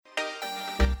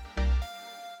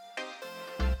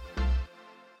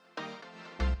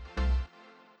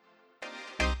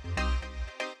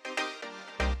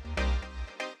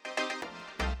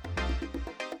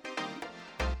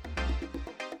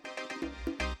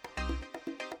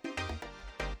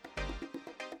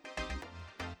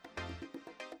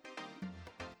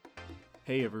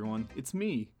Hey everyone, it's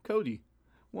me, Cody,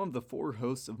 one of the 4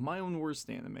 hosts of My Own Worst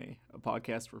Anime, a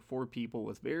podcast for 4 people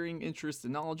with varying interests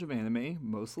and knowledge of anime,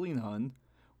 mostly none,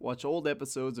 watch old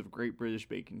episodes of Great British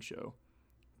Baking Show.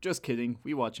 Just kidding,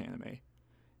 we watch anime.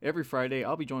 Every Friday,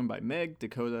 I'll be joined by Meg,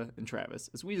 Dakota, and Travis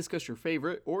as we discuss your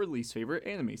favorite or least favorite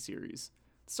anime series.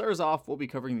 To start us off, we'll be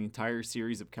covering the entire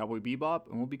series of Cowboy Bebop,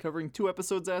 and we'll be covering 2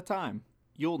 episodes at a time.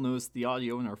 You'll notice the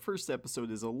audio in our first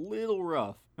episode is a little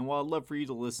rough, and while I'd love for you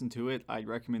to listen to it, I'd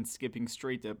recommend skipping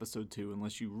straight to episode 2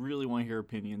 unless you really want to hear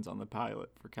opinions on the pilot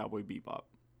for Cowboy Bebop.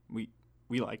 We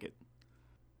like it.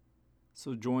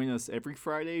 So join us every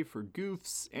Friday for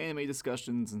goofs, anime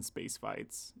discussions, and space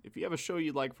fights. If you have a show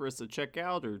you'd like for us to check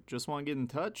out or just want to get in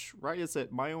touch, write us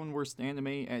at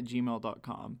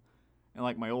myownworstanime@gmail.com. And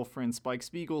like my old friend Spike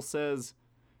Spiegel says,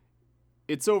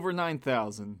 it's over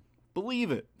 9,000. Believe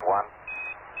it. 1,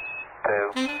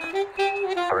 2, 3,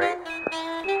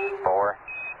 4.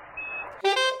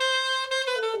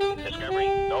 Discovery,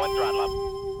 go and throttle up.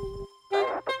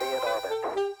 Nice to be in orbit.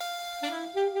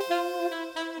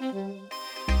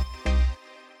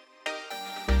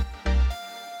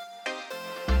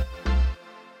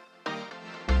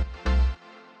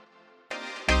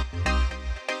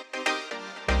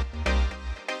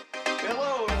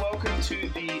 Hello and welcome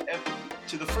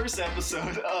to the first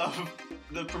episode of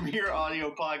the premiere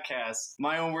audio podcast,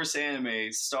 My Own Worst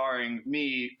Anime, starring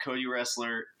me, Cody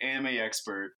Wrestler, anime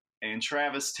expert, and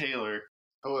Travis Taylor.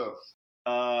 Hello.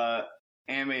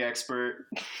 Anime expert,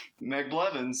 Meg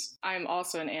Blevins. I'm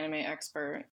also an anime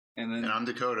expert. And then And I'm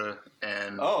Dakota,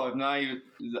 and now you.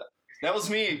 That was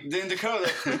me, then Dakota.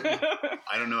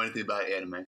 I don't know anything about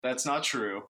anime. That's not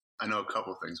true. I know a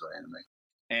couple things about anime.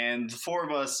 And the 4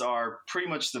 of us are pretty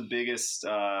much the biggest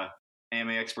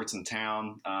anime experts in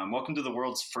town. Welcome to the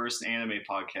world's first anime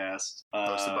podcast.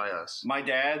 Hosted by us. My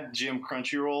dad, Jim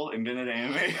Crunchyroll, invented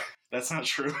anime. That's not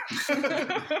true.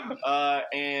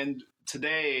 And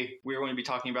today we're going to be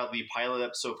talking about the pilot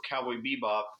episode of Cowboy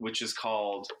Bebop, which is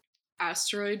called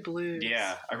Asteroid Blues.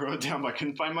 Yeah, I wrote it down, but I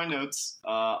couldn't find my notes.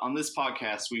 On this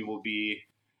podcast, we will be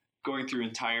going through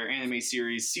entire anime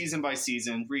series, season by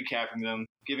season, recapping them,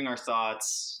 giving our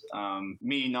thoughts.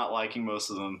 Me not liking most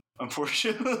of them,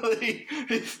 unfortunately.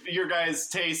 If your guys'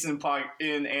 taste in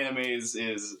anime is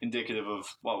indicative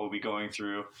of what we'll be going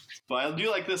through. But I do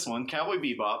like this one, Cowboy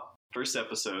Bebop, first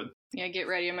episode. Yeah, get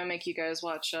ready. I'm going to make you guys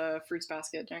watch Fruits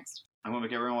Basket next. I'm going to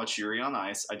make everyone watch Yuri on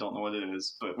Ice. I don't know what it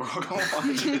is, but we're all going to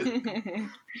watch it.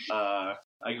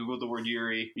 I googled the word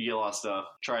Yuri. You get a lot of stuff.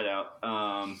 Try it out.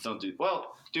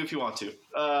 Do if you want to.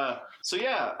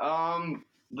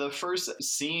 The first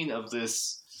scene of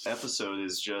this episode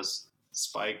is just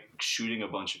Spike shooting a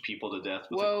bunch of people to death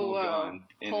with a cool gun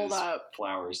in Hold his up.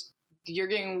 flowers. You're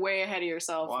getting way ahead of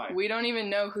yourself. Why? We don't even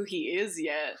know who he is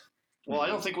yet. Well, I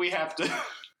don't think we have to.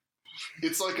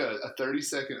 It's like a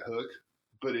 30-second hook,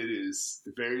 but it is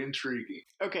very intriguing.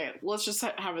 Okay, let's just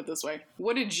have it this way.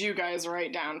 What did you guys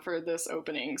write down for this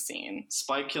opening scene?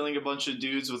 Spike killing a bunch of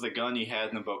dudes with a gun he had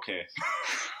in a bouquet.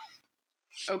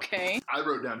 Okay. I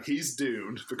wrote down, he's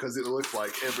doomed, because it looked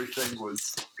like everything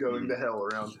was going to hell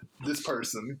around this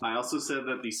person. I also said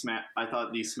that I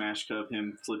thought the smash cut of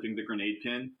him flipping the grenade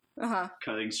pin, Uh-huh.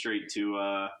 cutting straight to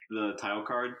the title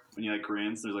card when he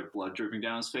grins, there's blood dripping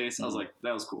down his face. I was like,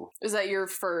 that was cool. Is that your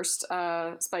first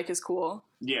Spike is cool?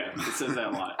 Yeah, it says that a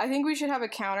lot. I think we should have a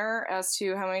counter as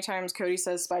to how many times Cody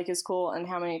says Spike is cool and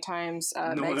how many times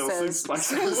Meg says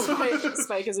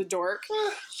Spike is a dork.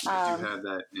 I do have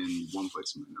that in one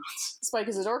place in my notes. Spike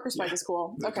is a dork or Spike is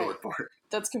cool? The Okay, dork part.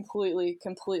 that's completely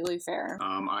fair.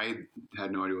 I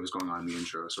had no idea what was going on in the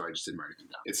intro, so I just didn't write anything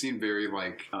down. It seemed very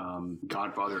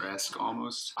Godfather-esque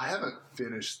almost. I haven't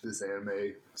finished this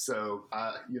anime, so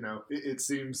it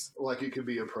seems like it could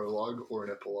be a prologue or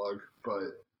an epilogue,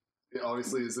 but it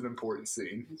obviously is an important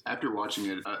scene. After watching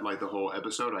it, the whole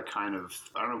episode, I don't know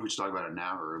if we should talk about it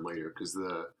now or later, because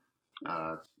the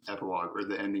epilogue or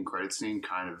the ending credit scene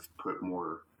kind of put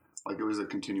more, it was a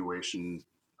continuation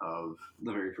of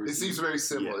the very first It seems very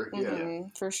similar, yeah. Mm-hmm,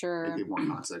 for sure. It gave more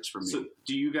context for me. So,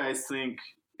 do you guys think,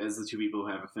 as the 2 people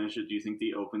who haven't finished it, do you think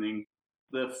the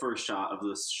first shot of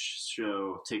this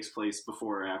show takes place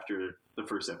before or after the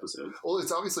first episode? Well,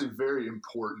 it's obviously a very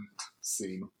important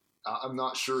scene. I'm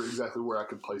not sure exactly where I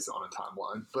could place it on a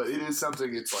timeline, but it is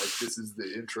something. It's this is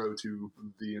the intro to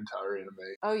the entire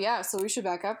anime. Oh yeah, so we should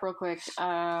back up real quick.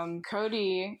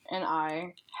 Cody and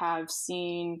I have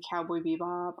seen Cowboy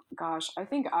Bebop. Gosh, I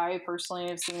think I personally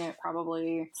have seen it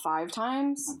probably 5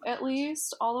 times at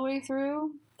least, all the way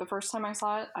through. The first time I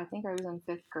saw it, I think I was in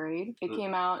 5th grade. It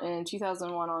came out in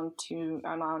 2001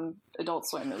 on Adult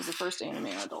Swim. It was the first anime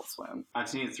on Adult Swim. I've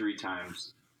seen it 3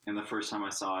 times. And the first time I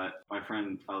saw it, I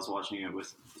was watching it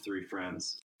with 3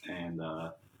 friends, and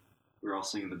we were all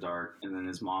sitting in the dark, and then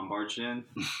his mom barged in,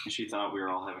 and she thought we were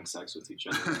all having sex with each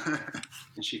other.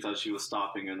 And she thought she was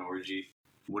stopping an orgy.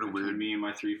 What a between weird. me and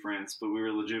my 3 friends, but we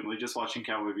were legitimately just watching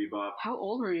Cowboy Bebop. How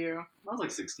old were you? I was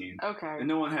like 16. Okay. And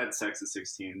no one had sex at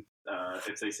 16.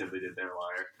 If they said they did, they're a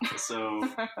liar. So,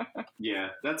 yeah,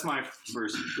 that's my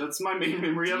main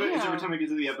memory of it. Is every time I get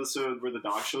to the episode where the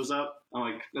dog shows up, I'm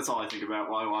like, that's all I think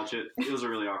about while I watch it. It was a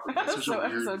really awkward. That's such So a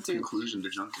weird episode 2. conclusion to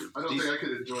jump to. I don't think I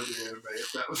could enjoy the anime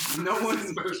if that was No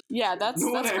one- Yeah, that's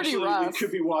no one pretty actually rough.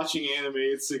 could be watching anime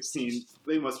at 16.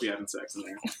 They must be having sex in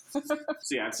there.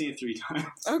 So yeah, I've seen it 3 times.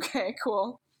 Okay,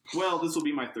 cool. Well, this will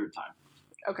be my 3rd time.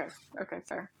 Okay,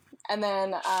 fair. And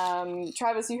then,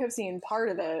 Travis, you have seen part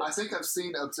of it. I think I've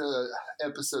seen up to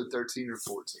episode 13 or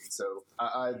 14, so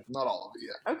I not all of it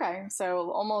yet. Okay, so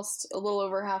almost a little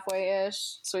over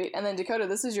halfway-ish. Sweet. And then, Dakota,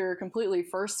 this is your completely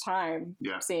first time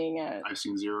Yeah. seeing it. I've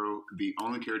seen Zero. The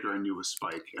only character I knew was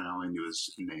Spike, and I only knew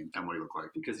his name and what he looked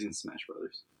like. Because he's in Smash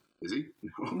Brothers. Is he? No.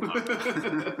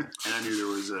 And I knew there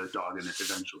was a dog in it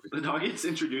eventually. The dog gets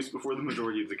introduced before the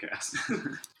majority of the cast.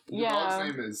 The Yeah.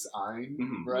 dog's name is Ein,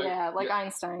 Mhm. right? Yeah, like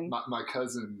Einstein. My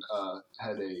cousin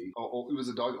had it was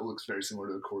a dog that looks very similar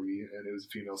to a corgi, and it was a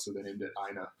female, so they named it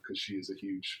Ina because she is a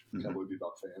huge Mhm. Cowboy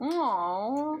Bebop fan.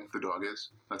 Aww. The dog is.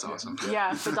 That's Yeah. awesome.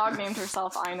 Yeah, the dog named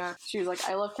herself Ina. She was like,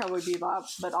 I love Cowboy Bebop,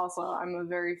 but also I'm a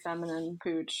very feminine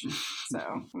pooch. So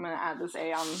I'm going to add this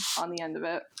A on the end of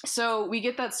it. So we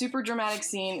get that super dramatic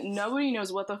scene. Nobody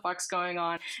knows what the fuck's going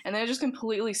on. And then it just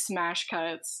completely smash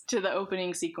cuts to the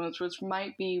opening sequence, which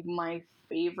might be my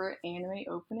favorite anime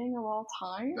opening of all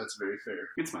time. That's very fair.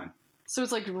 It's fine. So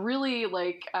it's like really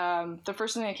like the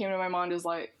first thing that came to my mind is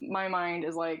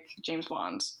like James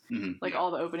Bond. Mhm. Like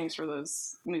all the openings for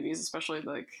those movies, especially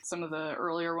like some of the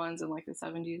earlier ones in like the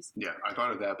 70s. Yeah, I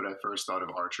thought of that, but I first thought of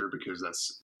Archer because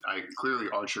clearly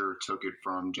Archer took it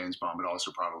from James Bond, but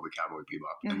also probably Cowboy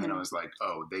Bebop. And then I was like,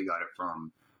 oh, they got it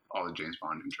from all the James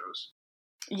Bond intros.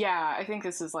 Yeah, I think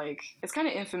this is like, it's kind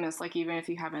of infamous. Like, even if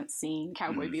you haven't seen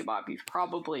Cowboy Bebop, you've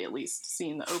probably at least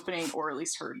seen the opening or at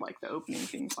least heard like the opening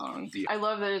theme song. Yeah. I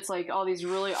love that it's like all these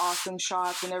really awesome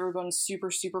shots and everyone's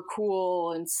super, super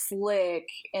cool and slick.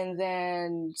 And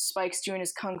then Spike's doing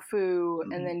his kung fu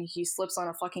and then he slips on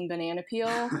a fucking banana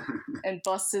peel and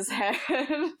busts his head.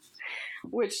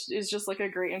 Which is just like a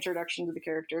great introduction to the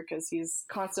character because he's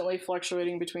constantly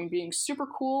fluctuating between being super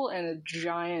cool and a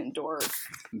giant dork.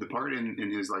 The part in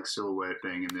his like silhouette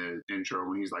thing in the intro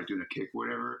when he's like doing a kick or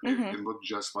whatever, Mhm. it looked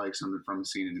just like something from a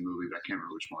scene in the movie, but I can't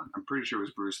remember which one. I'm pretty sure it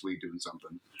was Bruce Lee doing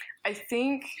something. I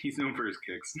think He's known for his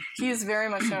kicks. he is very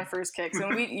much known for his kicks,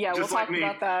 and we'll Just talk like me.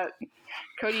 about that.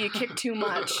 Cody, you kick too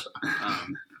much.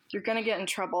 You're gonna get in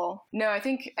trouble. No, I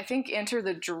think Enter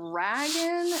the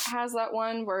Dragon has that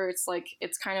one where it's like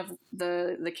it's kind of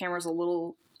the camera's a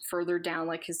little further down,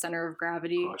 like his center of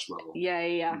gravity. Crotch level.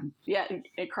 Yeah,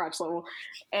 at crotch level,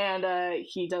 and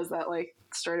he does that like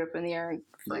straight up in the air and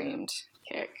framed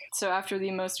kick. So after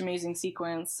the most amazing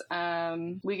sequence,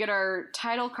 we get our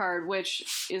title card,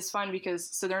 which is fun because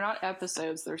they're not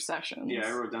episodes, they're sessions. Yeah,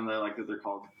 I wrote down that I like that they're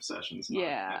called sessions, not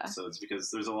Yeah. episodes,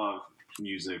 because there's a lot of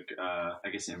music. I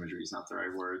guess imagery is not the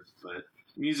right word, but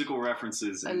musical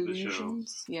references in the show.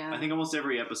 Allusions. Yeah. I think almost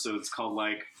every episode's called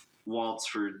like Waltz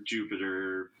for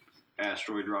Jupiter,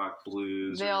 Asteroid Rock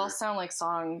Blues. They or all sound like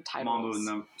song titles.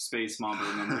 Space Mambo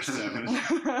number 7.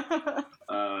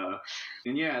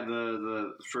 And yeah,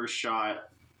 the first shot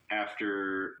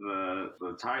after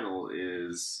the title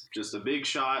is just a big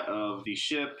shot of the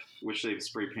ship, which they've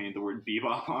spray painted the word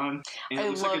Bebop on, and it I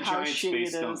looks love like a how giant shitty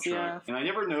space it dump is, truck. yeah. And I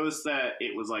never noticed that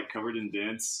it was like covered in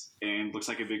dents and looks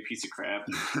like a big piece of crap.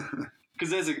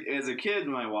 Because as a kid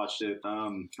when I watched it,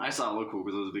 I saw it look cool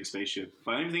because it was a big spaceship,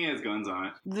 but I don't even think it has guns on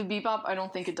it. The Bebop, I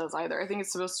don't think it does either. I think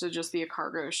it's supposed to just be a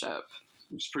cargo ship.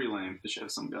 Which is pretty lame. It should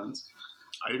have some guns.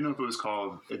 I didn't know if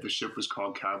the ship was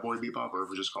called Cowboy Bebop or if it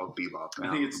was just called Bebop. And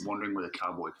I think was it's- wondering where the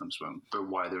cowboy comes from, or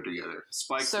why they're together.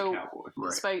 Spike's So- the cowboy.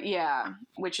 Right. Spike, yeah,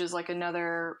 which is like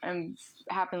another, and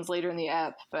happens later in the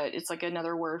ep, but it's like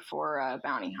another word for a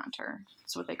bounty hunter.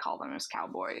 That's what they call them as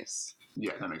cowboys.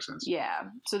 Yeah, that makes sense. Yeah.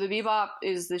 So the Bebop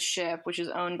is the ship, which is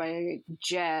owned by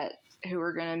Jet, who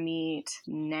we're gonna meet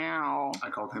now. I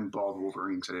called him Bald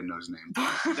Wolverine because I didn't know his name.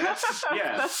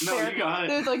 Yeah, That's no, fair. you got it.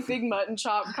 There's like big mutton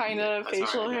chop kind of That's how I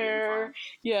facial identify hair. him.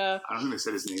 Yeah. I don't think they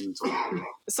said his name until later. If I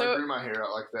So grew my hair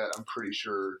out like that, I'm pretty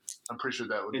sure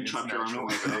that would be And his chopped your arm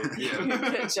natural away. name.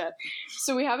 Yeah. Jet.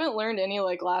 So we haven't learned any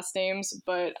like last names,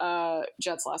 but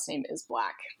Jet's last name is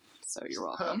Black. So you're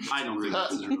welcome. I don't think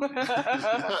that's his real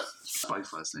name.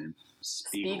 Spike's last name.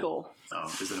 Spiegel. Oh,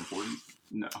 is that important?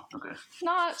 No. Okay.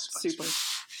 Not Spike. super.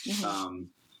 Mhm.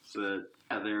 But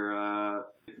yeah, they're.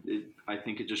 I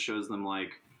think it just shows them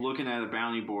like looking at a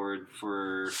bounty board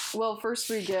for. Well, first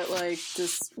we get like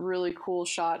this really cool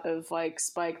shot of like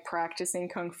Spike practicing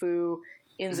kung fu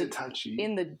Is it Tai Chi?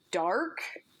 in the dark,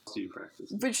 Student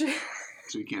practice. which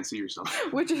So you can't see yourself.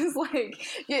 which is like,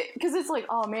 yeah, because it's like,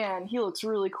 oh man, he looks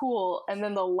really cool, and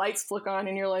then the lights flick on,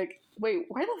 and you're like, wait,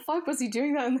 why the fuck was he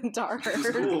doing that in the dark?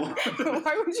 Cool.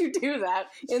 Why would you do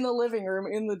that in the living room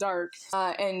in the dark?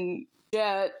 And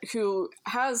Jet, who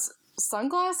has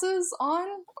sunglasses on,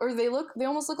 or they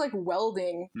almost look like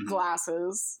welding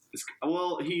glasses.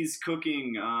 Well, he's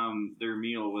cooking their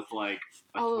meal with like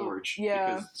a torch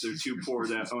yeah. because they're too poor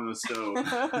to own a stove.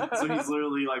 So he's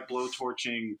literally like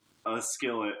blowtorching a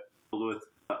skillet filled with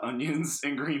onions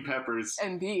and green peppers.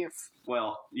 And beef.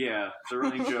 Well, yeah, the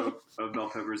running joke of bell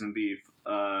peppers and beef.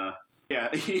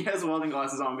 Yeah, he has welding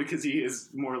glasses on because he is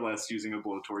more or less using a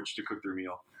blowtorch to cook their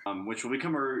meal, which will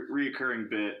become a reoccurring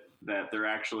bit that they're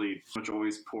actually much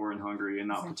always poor and hungry and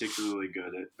not particularly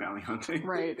good at bounty hunting.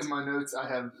 Right. In my notes, I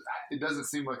have. It doesn't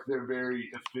seem like they're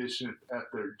very efficient at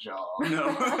their job.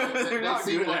 No, they they're not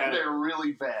seem good like at it. they're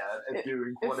really bad at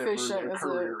doing whatever Efficient their is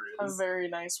career a is. very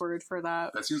nice word for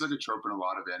that. That seems like a trope in a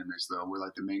lot of animes, though, where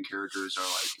like the main characters are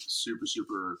like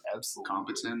super Absolutely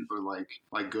competent, or like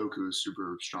Goku is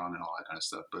super strong and all that kind of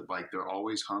stuff, but like they're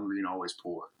always hungry and always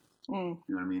poor. Mm.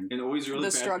 You know what I mean? And always really The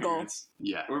bad struggle. parents.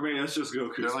 Yeah. Or maybe that's just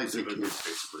Goku They're like the specifically. kids,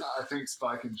 basically. I think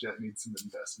Spike and Jet need some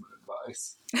investment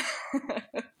advice.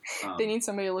 They need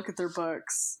somebody to look at their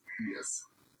books. Yes.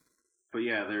 But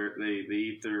yeah, they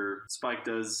eat their Spike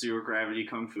does zero gravity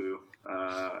kung fu,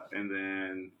 and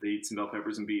then they eat some bell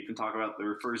peppers and beef and talk about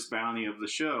their first bounty of the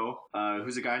show,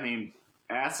 who's a guy named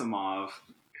Asimov,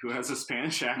 who has a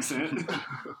Spanish accent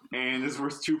and is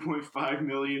worth 2.5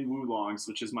 million wulongs,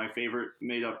 which is my favorite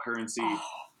made-up currency,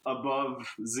 above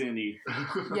Zinni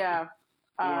Yeah.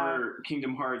 or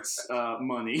Kingdom Hearts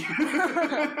money.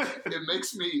 It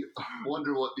makes me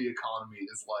wonder what the economy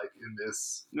is like in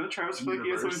this. No, Travis Blake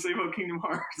has something to say about Kingdom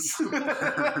Hearts.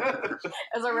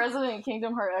 As a resident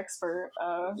Kingdom Heart expert,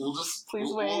 We'll just Please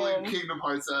we'll weigh leave in. Kingdom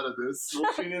Hearts out of this.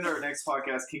 We'll tune in to our next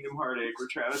podcast, Kingdom Heartache, where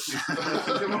Travis makes fun of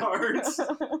Kingdom Hearts.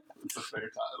 It's a fair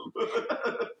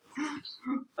title.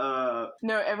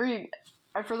 no,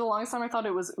 for the longest time I thought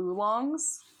it was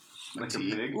oolongs. Like a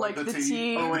pig? Like the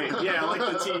tea. Oh, wait. Yeah, like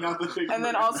the tea, not the pig. And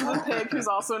then also the pig, who's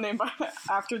also named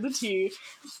after the tea.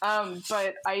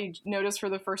 But I noticed for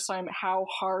the first time how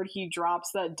hard he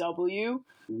drops that W.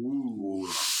 Ooh.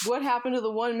 What happened to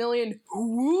the 1 million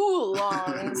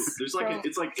oolongs? There's like,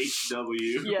 it's like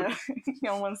HW. Yeah, he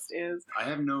almost is. I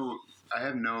have no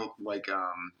like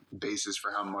basis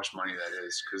for how much money that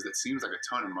is, because it seems like a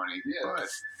ton of money. Yeah. But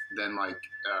then like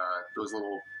those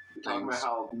little Talking about things.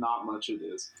 how not much it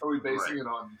is. Are we basing Right. it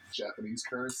on Japanese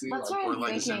currency? That's Like, what I'm or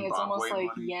like thinking. It's almost Zimbabwe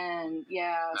like money. yen.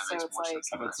 Yeah, That so makes it's more like, sense.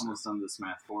 I bet someone's done this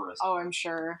math for us. oh, I'm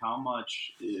sure. How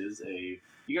much is a...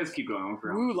 You guys keep going.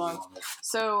 Oolong.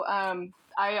 So,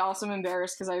 I also am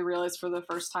embarrassed because I realized for the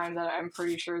first time that I'm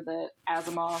pretty sure that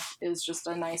Asimov is just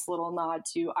a nice little nod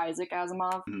to Isaac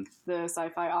Asimov, Mhm. the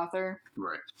sci-fi author.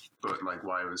 Right. But like,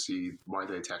 why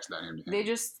they attach that name to him? They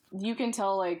just, you can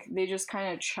tell, like, they just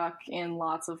kind of chuck in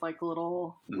lots of, like,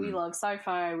 little, we Mhm. love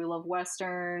sci-fi, we love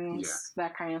westerns,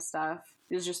 that kind of stuff.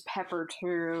 It's just peppered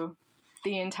through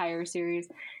the entire series.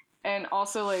 And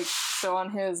also, like, so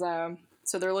on his,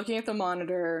 so they're looking at the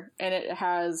monitor, and it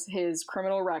has his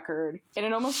criminal record, and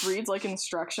it almost reads like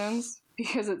instructions,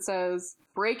 because it says,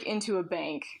 break into a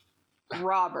bank,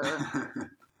 robber,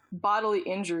 bodily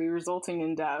injury resulting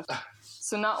in death.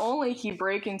 So not only he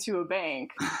break into a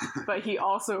bank, but he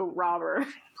also robber.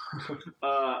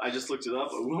 I just looked it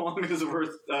up. A oolong is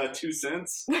worth 2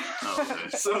 cents. Oh, okay.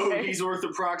 So Okay. he's worth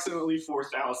approximately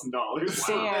 $4,000.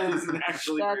 So Damn. that isn't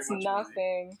actually That's very much money.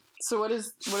 nothing. So what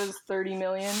is 30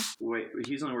 million? Wait,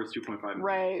 he's only worth 2.5 million.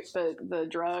 Right, but the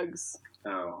drugs.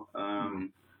 Oh,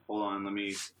 hold on, let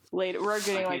me... Later, we're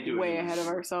getting I like can't do it way anymore. ahead of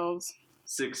ourselves.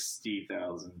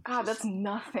 60,000. God, that's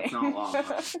nothing. It's not a lot of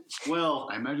money. Well,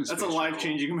 I imagine that's a space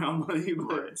life-changing amount of money,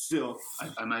 but Right. still.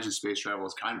 I imagine space travel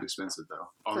is kind of expensive, though.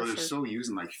 Although they're sure. still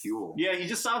using like fuel. Yeah, he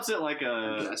just stops at like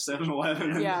a Yes.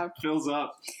 7-Eleven and Yeah. fills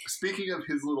up. Speaking of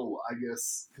his little, I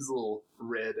guess, his little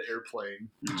red airplane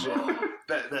Mhm. jet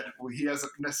that he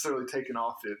hasn't necessarily taken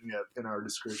off it yet in our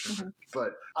description.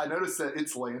 But I noticed that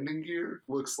its landing gear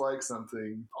looks like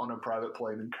something on a private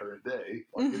plane in current day.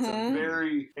 Like, it's a Mhm.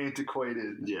 very antiquated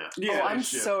excited. Yeah. Yeah, oh, I'm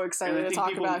ship. so and excited I to think talk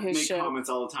people about his make ship. comments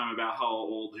all the time about how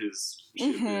old his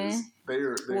ship Mhm. is.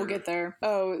 We'll get there.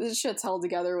 Oh, this shit's held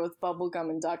together with bubblegum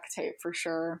and duct tape for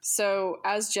sure. So,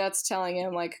 as Jet's telling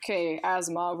him, like, okay,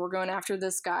 Asimov, we're going after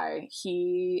this guy.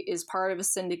 He is part of a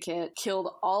syndicate, killed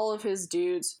all of his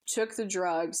dudes, took the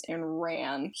drugs, and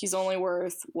ran. He's only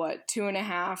worth, what,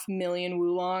 2.5 million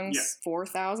wulongs? Yeah.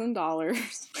 $4,000,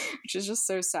 which is just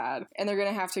so sad. And they're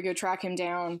going to have to go track him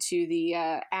down to the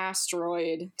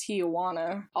asteroid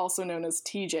Tijuana, also known as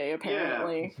TJ,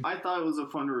 apparently. Yeah, I thought it was a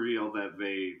fun reveal that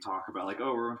they talk about, like,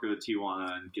 oh, we're going to go to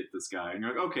Tijuana and get this guy. And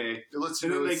you're like, okay. It lets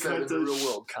And you know then it's they set in cut the to- real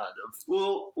world, kind of.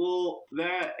 Well,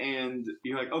 that, and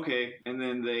you're like, okay. And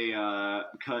then they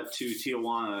cut to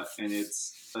Tijuana, and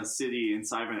it's a city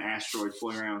inside of an asteroid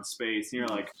floating around in space. And you're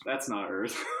like, that's not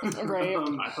Earth. Right.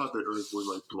 I thought that Earth was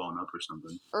like blown up or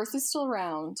something. Earth is still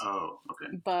round, Oh,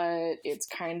 okay. but it's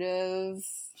kind of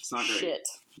It's not great. shit.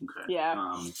 Okay.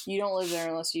 Yeah. You don't live there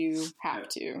unless you have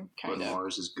to, But kind of.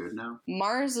 Mars is good now?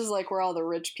 Mars is like where all the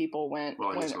rich people went Well,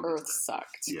 I when guess we'll get to Earth that.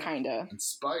 sucked, Yeah. kind of. And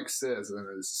Spike says, I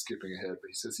know this is skipping ahead, but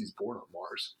he says he's born on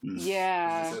Mars Mm. in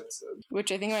Yeah. this episode.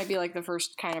 Which I think might be like the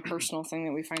first kind of personal thing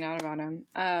that we find out about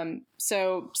him.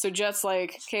 So Jet's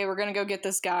like, okay, we're gonna go get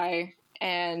this guy.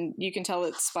 And you can tell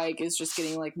that Spike is just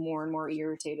getting like more and more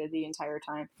irritated the entire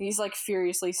time. He's like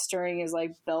furiously stirring his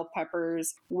like bell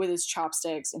peppers with his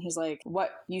chopsticks. And he's like,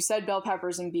 what? You said bell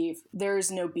peppers and beef.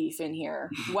 There's no beef in here.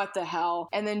 What the hell?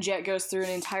 And then Jet goes through an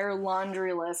entire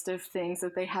laundry list of things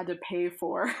that they had to pay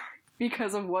for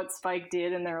because of what Spike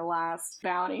did in their last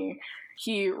bounty.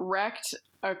 He wrecked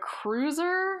a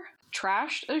cruiser,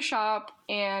 trashed a shop,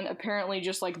 and apparently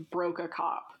just like broke a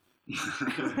cop.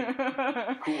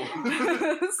 Cool.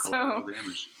 So Collateral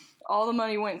damage. all the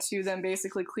money went to them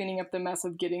basically cleaning up the mess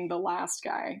of getting the last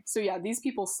guy. So yeah, these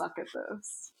people suck at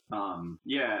this.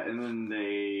 Yeah, and then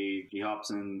he hops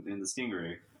in the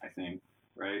Stingray, I think,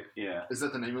 right? Yeah. Is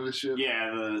that the name of the ship?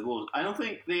 Yeah, the little. I don't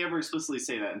think they ever explicitly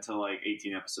say that until like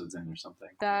 18 episodes in or something.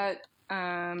 That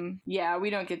yeah, we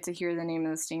don't get to hear the name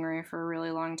of the Stingray for a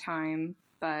really long time.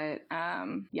 But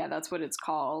yeah, that's what it's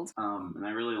called. And I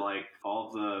really like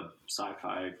all the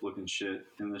sci-fi looking shit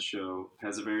in the show. It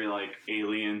has a very like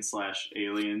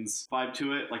alien/aliens vibe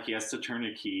to it. Like he has to turn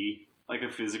a key, like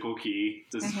a physical key,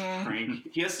 to crank.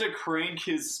 He has to crank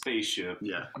his spaceship.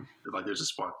 Yeah. Like there's a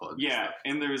spark plug. Yeah,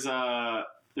 and there's I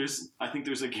think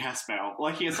there's a gas valve.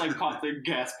 Like he has to like pop the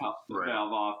gas Right.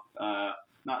 valve off.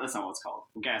 That's not what it's called.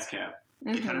 Gas cap.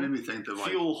 It kind of made me think that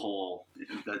like Fuel hole.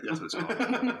 that's what it's called.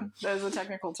 That is a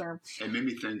technical term. It made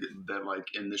me think that like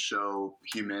in the show,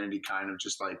 humanity kind of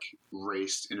just like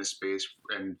raced into space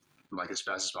and like as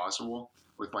fast as possible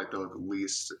with like the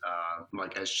least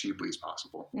like as cheaply as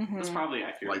possible. That's probably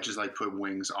accurate. Like just like put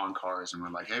wings on cars and we're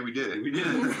like, hey, we did it. we did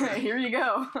it. Here you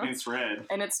go. And it's red.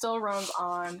 And it still runs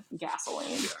on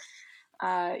gasoline.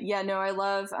 No, I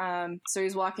love, so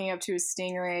he's walking up to his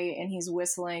Stingray and he's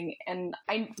whistling, and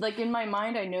I, like, in my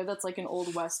mind, I know that's, like, an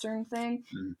old Western thing.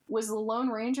 Mm. Was the Lone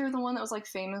Ranger the one that was, like,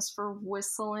 famous for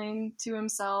whistling to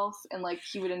himself, and, like,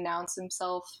 he would announce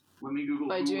himself Let me Google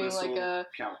by who doing, whistle like, a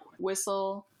cowboy.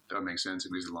 whistle? That makes sense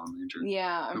if he's the Lone Ranger.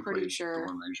 Yeah, I'm Who pretty played sure.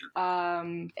 The Lone Ranger.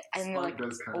 And, Spike like,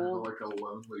 does kind old... of like a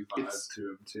lonely vibe It's- to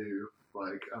him too.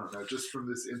 Like, I don't know, just from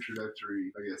this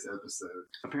introductory, I guess, episode.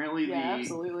 Apparently Yeah,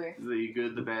 absolutely. the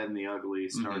good, the bad, and the ugly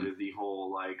started the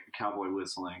whole like cowboy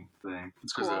whistling thing.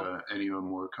 It's because Cool. Ennio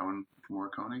Morricone.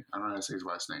 I don't know how to say his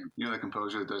last name. You know the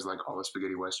composer that does like all the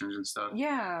spaghetti westerns and stuff?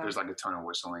 Yeah. There's like a ton of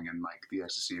whistling and like The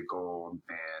Ecstasy of Gold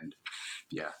and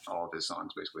yeah, all of his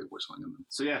songs basically whistling in them.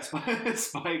 So yeah,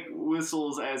 Spike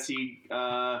whistles as he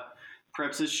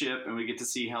preps his ship, and we get to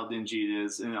see how dingy it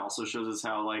is, and it also shows us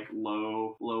how like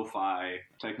lo-fi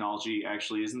technology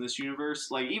actually is in this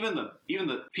universe. Like even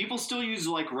the people still use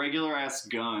like regular ass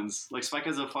guns. Like Spike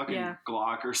has a fucking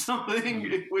Glock or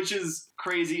something, which is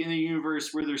crazy in a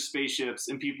universe where there's spaceships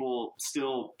and people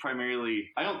still primarily.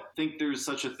 I don't think there's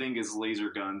such a thing as laser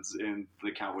guns in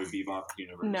the Cowboy Bebop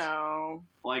universe. No.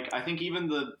 Like I think even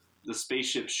the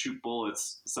spaceships shoot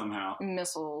bullets somehow.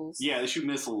 Missiles. Yeah, they shoot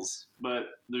missiles, but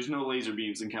there's no laser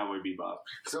beams in Cowboy Bebop.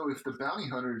 So if the bounty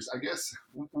hunters, I guess,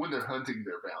 when they're hunting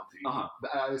their bounty,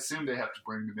 I assume they have to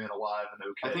bring them in alive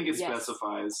and okay. I think it Yes.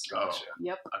 specifies. Gotcha.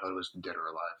 Yep. I thought it was dead or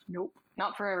alive. Nope.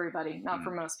 Not for everybody. Not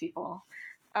for most people.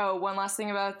 Oh, one last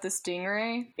thing about the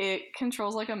Stingray. It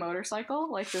controls like a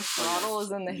motorcycle. Like the throttle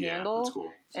is in the Yeah, handle. that's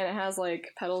cool. And it has like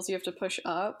pedals you have to push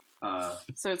up. Uh,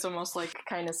 So it's almost like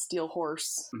kind of steel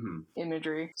horse mhm.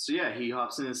 imagery. So yeah, he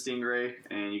hops in his Stingray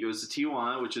and he goes to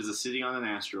Tijuana, which is a city on an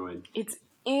asteroid. It's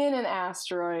in an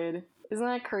asteroid. Isn't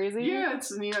that crazy? Yeah,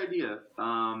 it's a neat idea.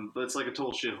 But it's like a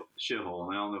total shithole.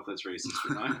 And I don't know if that's racist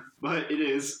or not, but it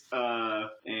is.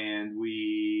 And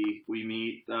we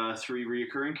meet 3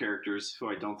 reoccurring characters who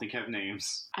I don't think have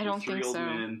names. I don't Three think old so.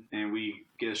 men, and we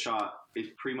get a shot.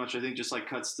 It pretty much, I think, just like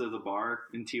cuts to the bar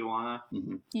in Tijuana.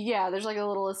 Yeah, there's like a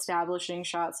little establishing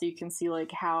shot so you can see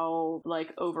like how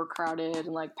like overcrowded and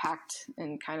like packed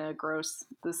and kind of gross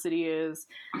the city is.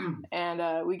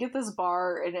 And we get this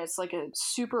bar and it's like a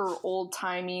super old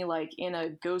timey, like in a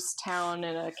ghost town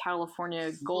in a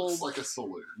California gold. Looks like a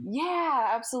saloon. Yeah,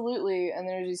 absolutely. And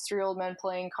there's these 3 old men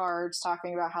playing cards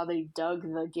talking about how they dug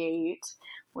the gate,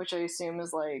 which I assume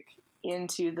is like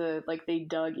into the, like they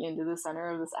dug into the center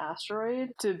of this asteroid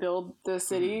to build the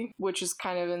city, which is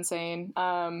kind of insane.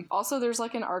 Also, there's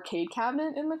like an arcade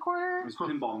cabinet in the corner. There's a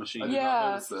pinball I machine. did Yeah.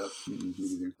 not notice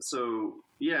that. So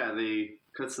yeah, they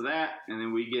cuts to that, and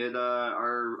then we get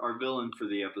our villain for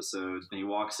the episode, and he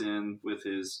walks in with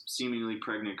his seemingly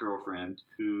pregnant girlfriend,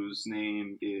 whose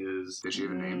name is Did she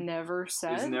have a name? Never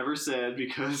said. is never said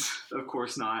because of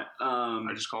course not.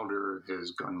 I just called her his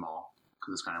gun mall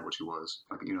because it's kind of what she was,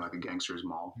 like like a gangster's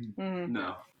mall, Mhm.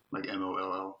 No, like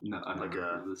MOLL. no, I Like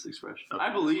like this expression. okay.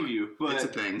 I believe you, but It's a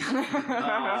thing.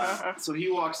 so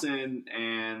he walks in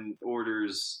and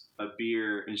orders a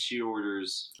beer, and she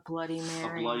orders Bloody a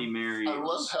Mary. Bloody Mary. I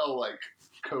love how like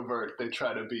covert they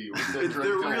try to be with their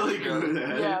They're drug really dealing. good at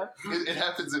it. Yeah, It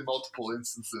happens in multiple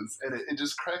instances, and it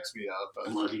just cracks me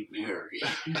up. Bloody Mary.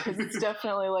 because it's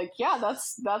definitely like, yeah,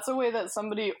 that's a way that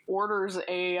somebody orders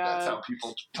a. That's how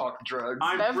people talk drugs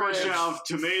I'm Beverage. fresh out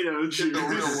tomato in juice. the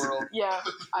real world. Yeah,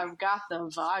 I've got the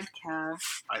vodka.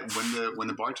 When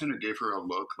the bartender gave her a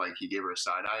look, like he gave her a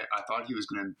side eye, I thought he was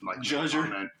gonna like Judge her.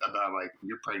 comment about like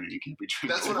you're pregnant, you can't be drinking.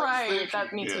 That's what I was Right, thinking.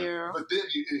 that me Yeah. too. But then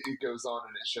it goes on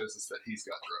and it shows us that he's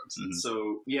got drugs. Mhm.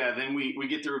 So yeah, then we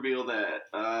get to reveal that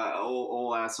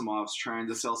old Asimov's trying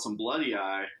to sell some Bloody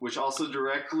Eye, which also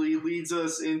directly leads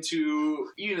us into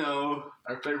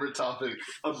Our favorite topic.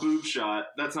 a boob shot.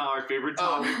 That's not our favorite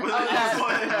topic, but Oh, that's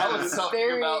what I was happens. talking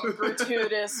Very about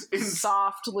gratuitous,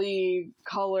 softly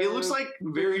colored. It looks like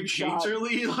very boob shot.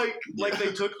 painterly, like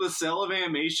they took the cell of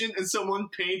animation and someone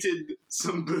painted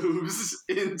some boobs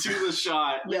into the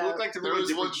shot. They Yeah. look like they're there from a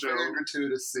was one different show. very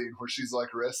gratuitous scene where she's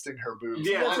like resting her boobs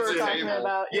Yeah, on That's what the we're talking table.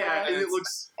 about. Yeah, and it It's-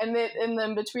 looks And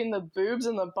then between the boobs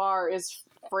and the bar is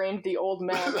framed the old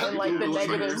man in like the It looks like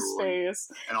negative drooling.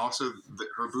 space. And also,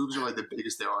 her boobs are like the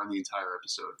biggest they are in the entire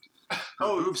episode.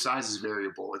 Her boob size is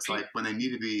variable. It's like when they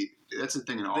need to be. That's the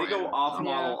thing in all. they go anime. off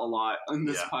model a lot in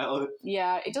this Yeah. pilot.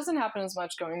 Yeah, it doesn't happen as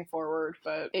much going forward,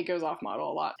 but it goes off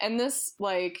model a lot. And this,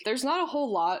 like, there's not a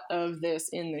whole lot of this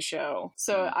in the show.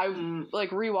 So I, like,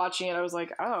 rewatching it, I was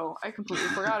like, oh, I completely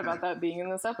forgot about that being in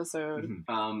this episode.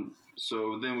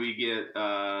 So then we get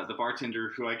the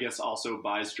bartender, who I guess also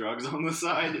buys drugs on the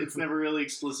side. It's never really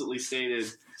explicitly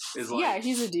stated. Is like, Yeah,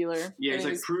 he's a dealer. yeah, he's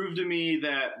And like, prove to me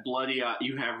that Bloody Eye,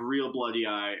 you have real Bloody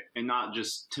Eye, and not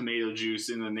just tomato juice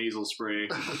in a nasal spray.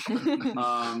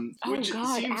 Which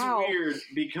God, seems ow. weird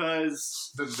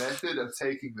because, The method of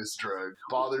taking this drug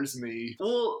bothers me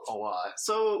well, a lot.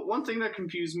 so one thing that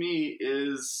confused me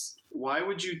is, why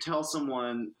would you tell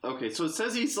someone, okay, so it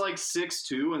says he's like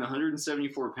 6'2" and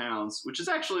 174 pounds, which is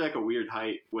actually like a weird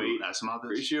height weight Asimov is?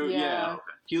 ratio. Yeah. Yeah.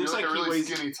 He looks You're like, a he really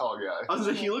weighs, skinny tall guy. I was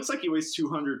like, he looks like he weighs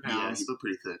 200 Yeah, pounds. he's still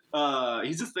pretty thick.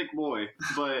 He's a thick boy,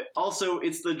 but also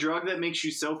it's the drug that makes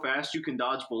you so fast you can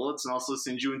dodge bullets and also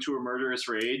sends you into a murderous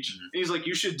rage. Mhm. And he's like,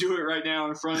 you should do it right now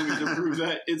in front of me to prove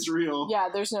that it's real. Yeah,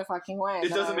 there's no fucking way. It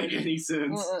that doesn't I make would- any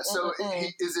sense. So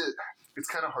is it? It's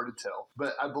kind of hard to tell,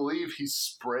 but I believe he's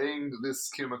spraying this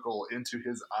chemical into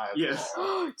his eyeball. Yes.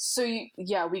 So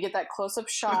we get that close-up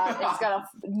shot. And it's got a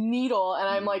needle, and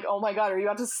I'm like, "Oh my god, are you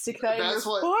about to stick that That's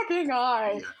in your what- fucking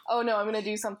eye?" Yeah. Oh no, I'm gonna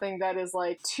do something that is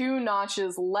like 2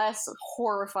 notches less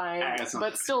horrifying, Ah, it's not but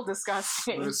that still I'm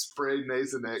disgusting. gonna spray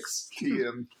Nasonex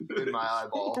TM in my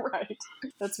eyeball. Right.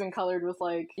 That's been colored with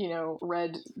like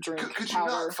red drink Could you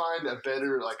powder. not find a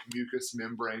better like mucus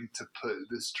membrane to put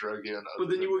this drug in? But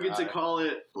then you would get to eye? call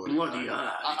it Bloody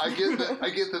Eye. I get that. I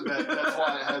get that's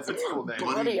why it has its cool name.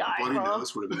 Bloody eye, Bloody huh?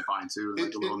 nose would have been fine too,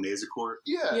 like a little nasacort.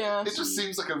 Yeah, Yeah. it just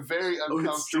seems like a very Oh,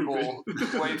 it's uncomfortable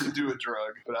way to do a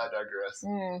drug. But I digress.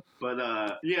 Mm.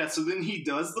 But yeah, so then he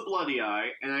does the Bloody Eye,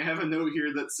 and I have a note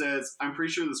here that says, I'm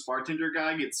pretty sure this bartender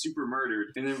guy gets super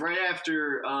murdered. And then right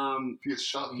after, He gets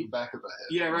shot in the back of the head.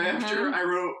 yeah, right Mhm. after I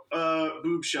wrote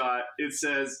boob shot, it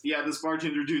says, yeah, this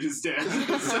bartender dude is dead.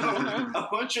 So a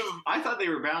bunch of, I thought they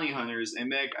were bounty hunters. hunters. And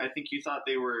Meg, I think you thought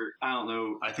they were, I don't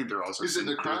know. I think they're also Is it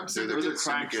the crime they're syndicate? the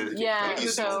crime syndicate. Yeah, You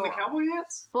so- so, in the cowboy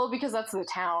hats? Well, because that's the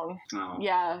town. No.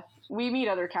 Yeah, we meet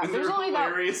other And cowboys. they're There's only that.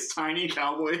 hilarious tiny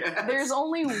cowboy hats. There's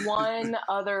only one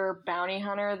other bounty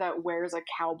hunter that wears a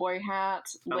cowboy hat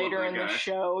I later love in that the guy.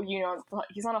 show. You know,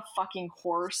 he's on a fucking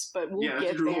horse, but we'll yeah,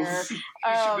 get that's cool. there. He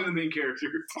should be the main character.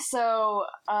 So,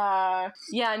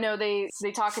 yeah, no, they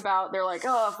talk about, they're like,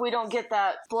 oh, if we don't get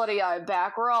that bloody eye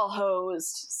back, we're all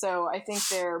hosed. So I think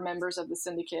they're members of the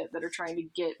syndicate that are trying to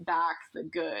get back the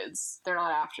goods. They're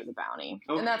not after the bounty.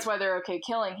 Okay. And that's why they're okay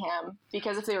killing him,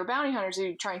 because if they were bounty hunters,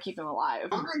 they'd try and keep him alive.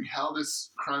 I'm wondering how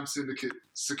this crime syndicate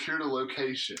secured a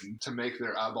location to make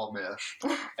their eyeball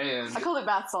meth. And I called it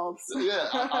bath salts. yeah,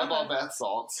 eyeball bath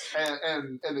salts,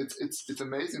 and it's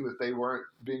amazing that they weren't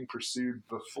being pursued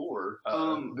before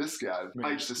this guy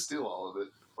managed to steal all of it,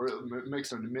 or it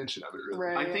makes no mention of it really.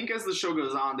 Right. I think as the show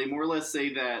goes on, they more or less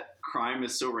say that crime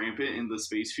is so rampant in the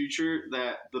space future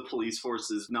that the police force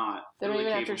is not. They don't really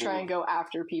even have to capable try and go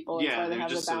after people. That's Yeah, why they they're have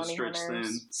just the so bounty stretched hunters.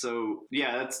 thin. So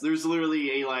yeah, there's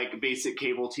literally a like basic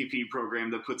cable TV program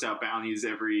that puts out bounties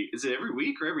every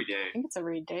week or every day? I think it's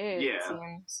every day. It Yeah.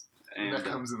 seems. And And that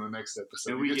comes in the next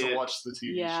episode. and We we get to get- watch the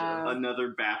TV Yeah. show.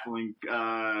 another baffling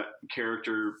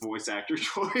character voice actor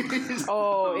choice.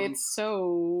 Oh, Um, it's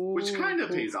so. which kind of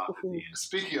pays off at the end.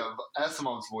 Speaking of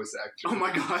Asimov's voice actor, Oh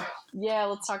my god. Yeah,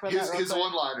 let's talk about that. real his quick.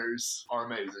 one-liners are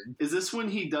amazing. Is this when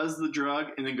he does the drug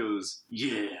and then goes,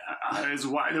 yeah, eyes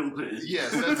wide open?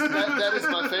 Yes, that is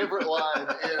my favorite line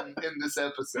in this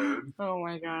episode. Oh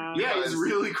my god. Yeah, Because- it's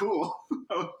really cool.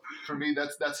 For me,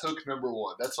 that's hook number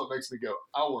one. That's what makes me go,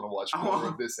 I want to watch more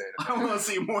of this anime. I want to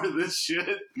see more of this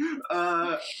shit.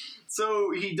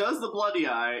 So he does the bloody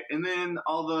eye, and then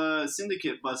all the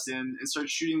syndicate busts in and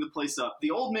starts shooting the place up.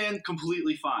 The old man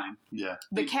completely fine. Yeah.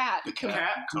 The cat. The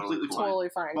Cat Totally completely fine. fine. Totally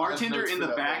fine. Bartender notes in for the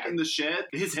that back later. in the shed,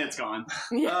 his head's gone.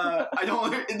 Yeah. I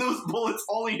don't. And those bullets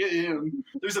only hit him.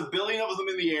 There's a billion of them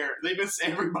in the air. They miss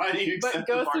everybody except But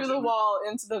go the through the bartender. wall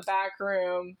into the back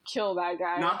room, kill that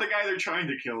guy. Not the guy they're trying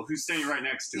to kill, who's standing right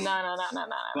next to him. No.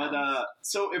 But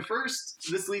so at first,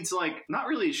 this leads to like not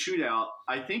really a shootout.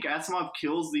 I think Asimov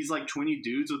kills these like 20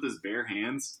 dudes with his bare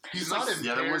hands. He's Like, not yeah,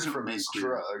 that impaired wasn't from his made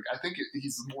clear. drug. I think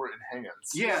he's more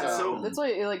enhanced. Yeah, so- that's why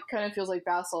it like kind of feels like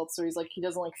bath salts. So he's like he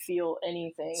doesn't like feel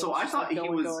anything. So He's I just, thought like, he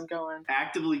going, was- going.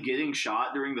 Actively getting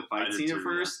shot during the I fight did scene too, at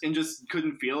first, and just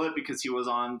couldn't feel it because he was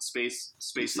on space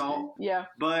salt. Yeah.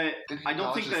 But Then he I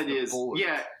don't think dodges that the is. bullet.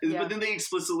 Yeah, Yeah. but then they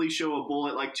explicitly show a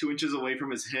bullet like 2 inches away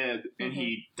from his head, and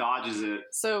he dodges it.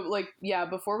 So like yeah,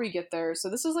 before we get there, so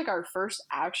this is like our first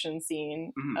action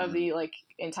scene Mhm. of the like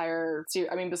entire series.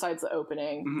 I mean, besides the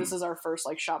opening, Mhm. this is our first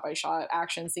like shot by shot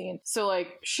action scene. So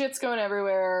like shit's going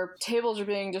everywhere, tables are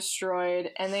being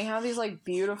destroyed, and they have these like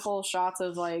beautiful shots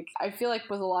of like I feel like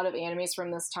with a lot of animes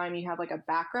from this time, you have like a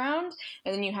background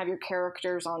and then you have your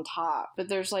characters on top. But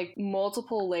there's like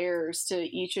multiple layers to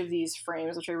each of these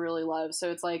frames, which I really love.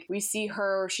 So it's like we see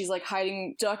her, she's like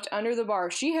hiding, ducked under the bar.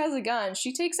 She has a gun.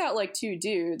 She takes out like 2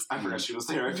 dudes. I forgot she was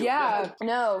there. I feel Yeah, bad.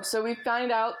 no. So we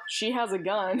find out she has a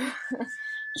gun.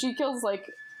 She kills like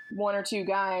 1 or 2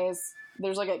 guys.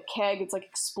 There's like a keg, it's like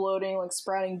exploding, like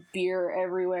sprouting beer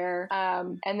everywhere.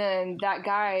 And then that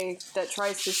guy that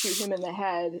tries to shoot him in the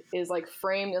head is like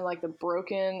framed in like the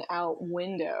broken out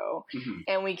window. Mhm.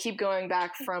 And we keep going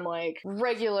back from like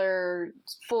regular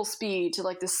full speed to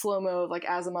like the slow-mo of like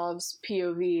Asimov's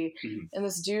POV. Mhm. And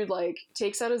this dude like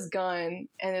takes out his gun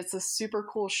and it's a super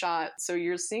cool shot. So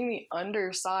you're seeing the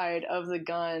underside of the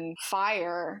gun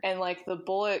fire and like the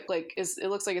bullet like it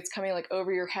looks like it's coming like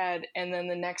over your head, and then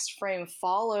the next frame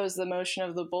follows the motion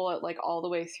of the bullet like all the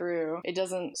way through. It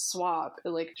doesn't swap. It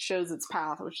like shows its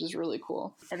path, which is really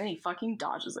cool. And then he fucking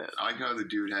dodges it. I like how the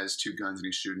dude has 2 guns and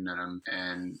he's shooting at him,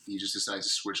 and he just decides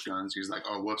to switch guns. He's like,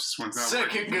 "Oh, whoops, this one's not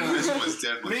Second working. gun. This one's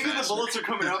definitely Maybe the faster." bullets are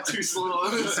coming out too slow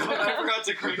on this one. I forgot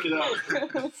to crank it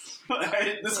up.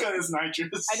 This gun is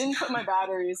nitrous. I didn't put my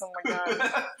batteries on my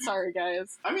gun. Sorry,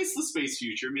 guys. I mean, it's the space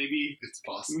future. Maybe It's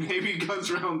possible. guns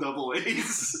around double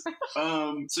A's.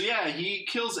 So yeah, he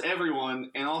kills everyone.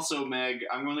 And also, Meg,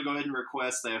 I'm going to go ahead and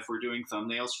request that if we're doing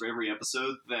thumbnails for every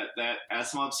episode, that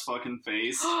Asimov's fucking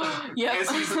face Yes.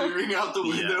 as he's leering out the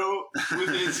window with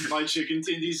his my chicken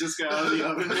tendies just got out of the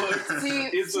oven look. See,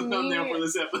 It's the to thumbnail me- for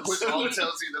this Which all episode.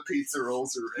 tells you the pizza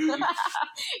rolls are ready.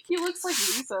 He looks like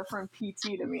Lisa from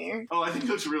PT to me. Oh, I think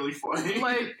that's really funny.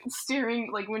 Like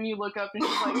staring, like when you look up and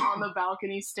she's like on the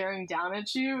balcony staring down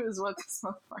at you is what this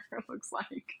motherfucker looks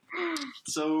like.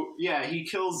 So yeah, he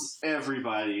kills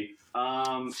everybody.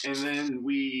 And then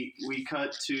we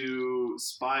cut to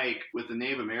Spike with the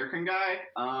Native American guy.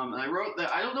 And I wrote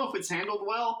that I don't know if it's handled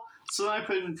well, So then I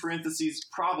put in parentheses,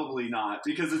 probably not,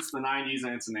 because it's the 90s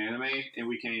and it's an anime, and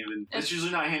we can't even. It's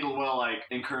usually not handled well, like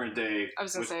in current day I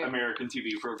was gonna with say, American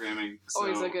TV programming. So.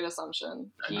 always a good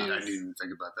assumption. I didn't even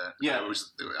think about that. Yeah.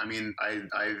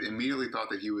 I immediately thought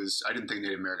that he was. I didn't think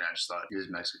Native American. I just thought he was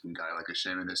a Mexican guy, like a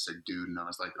shamanistic dude, and I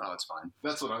was like, oh, it's fine.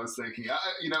 That's what I was thinking.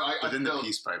 But then the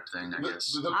peace pipe thing, I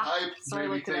guess. The pipe so I made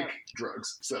me looked it think up.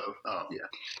 drugs. So. Oh yeah.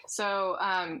 So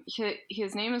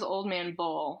his name is Old Man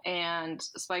Bull, and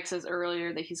Spike says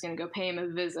earlier that he's going to go pay him a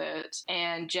visit,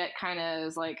 and Jet kind of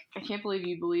is like, I can't believe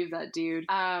you believe that, dude.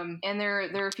 And there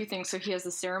are a few things. So he has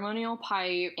the ceremonial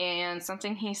pipe, and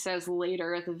something he says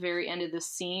later at the very end of the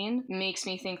scene makes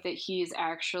me think that he's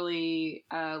actually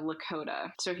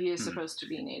Lakota. So he is supposed to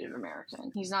be Native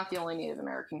American. He's not the only Native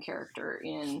American character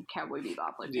in Cowboy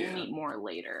Bebop. Like we'll meet more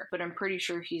later, but I'm pretty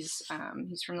sure he's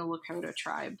from the Lakota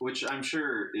tribe. Which I'm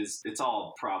sure it's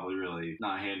all probably really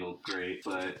not handled great,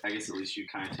 but I guess at least you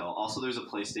kind of tell. Also, there's a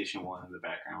PlayStation 1 in the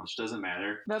background, which doesn't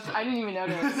matter. I didn't even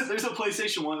notice. There's a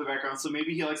PlayStation 1 in the background, so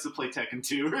maybe he likes to play Tekken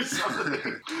 2 or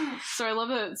something. So I love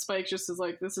that Spike just is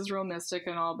like, this is real mystic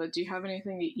and all, but do you have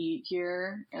anything to eat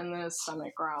here? And then his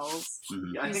stomach growls.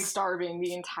 Mm-hmm. Yeah, I He's think starving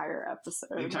the entire episode.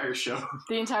 the entire show.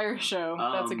 The entire show.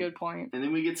 That's a good point. And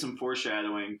then we get some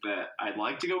foreshadowing that I'd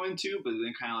like to go into, but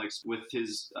then kind of like with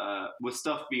his with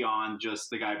stuff beyond just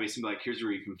the guy basically like, here's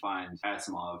where you can find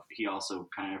Asimov. He also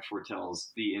kind of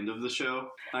foretells the end of the show.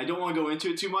 I don't want to go into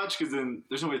it too much because then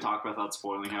there's no way to talk about without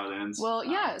spoiling how it ends. Well,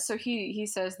 yeah. So he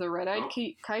says the red-eyed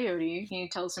coyote. He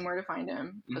tells him where to find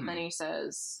him, but then he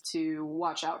says to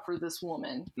watch out for this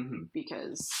woman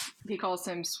because he calls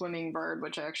him Swimming Bird,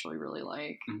 which I actually really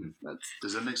like.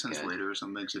 Does that make sense good. later or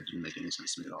something? Because it didn't make any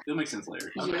sense to me at all. It'll make sense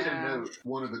later. I made a note.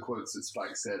 One of the quotes that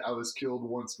Spike said, "I was killed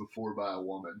once before by a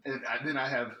woman," and then I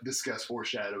have discussed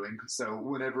foreshadowing. So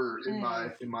whenever in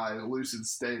my lucid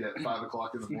state at 5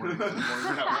 o'clock in the morning when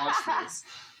I watched this,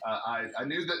 I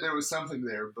knew that there was something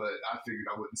there, but I figured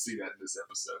I wouldn't see that in this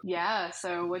episode. Yeah.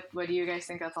 So what do you guys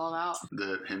think that's all about?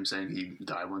 Him saying he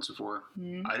died once before.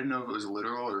 I didn't know if it was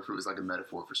literal or if it was like a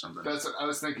metaphor for something. That's what I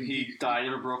was thinking. He died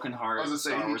of a broken heart. I was gonna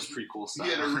say, Star Wars prequel style.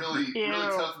 He had a really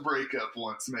tough breakup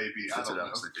once, maybe. That's I don't what know.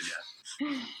 I was thinking,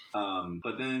 yeah.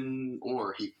 But then,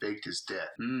 or he faked his death.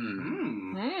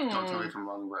 Don't tell me if I'm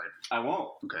wrong or right. I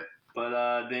won't. Okay.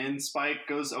 But then Spike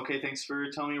goes, okay, thanks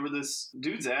for telling me where this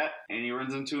dude's at. And he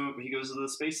runs into him. He goes to the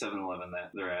space 7-Eleven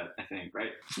that they're at, I think,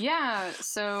 right? Yeah.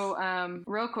 So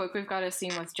real quick, we've got a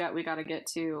scene with Jet we got to get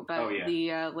to. But the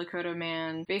Lakota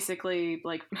man basically,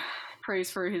 like...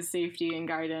 prays for his safety and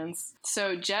guidance.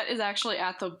 So Jet is actually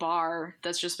at the bar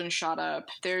that's just been shot up.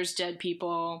 There's dead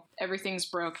people. Everything's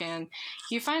broken.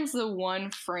 He finds the one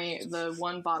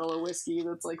bottle of whiskey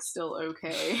that's like still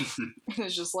okay. And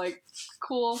it's just like,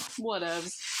 cool,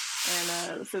 whatevs.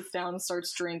 And sits down and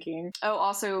starts drinking. Oh,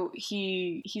 also,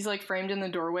 he's like framed in the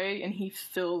doorway, and he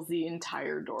fills the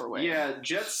entire doorway. Yeah,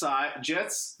 Jet's,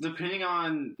 depending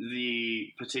on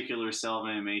the particular cell of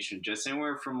animation, Jet's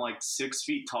anywhere from like 6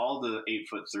 feet tall to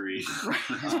 8'3". He's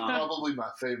probably my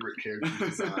favorite character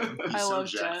design. He's I so love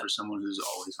jacked Jet. for someone who's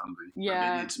always hungry.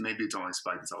 Yeah. Maybe it's only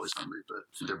Spike that's always hungry, but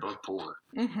they're both poor.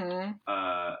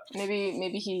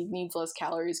 Maybe he needs less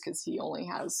calories because he only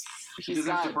has. He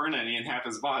doesn't have to burn any in half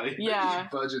his body. Yeah.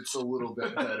 Budget's a little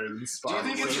bit better than Spike. Do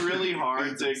you think it's really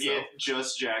hard to get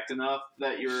just jacked enough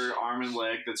that your arm and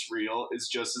leg that's real is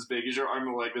just as big as your arm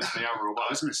and leg that's made out of robot?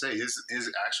 I was going to say, his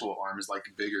actual arm is like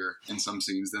bigger in some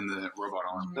scenes than the robot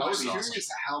arm. I was curious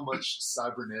how much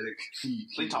cybernetic he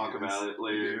They talk about it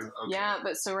later. Okay. Yeah,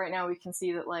 but so right now we can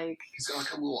see that like He's got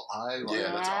like a little eye. Like,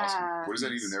 Yeah, that's awesome. What is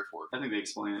that even there for? I think they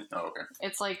explain it. Oh, okay.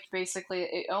 it's like basically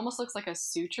it almost looks like a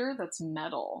suture that's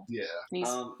metal. Yeah. And he's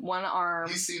one arm.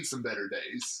 He's seen some better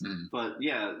days. But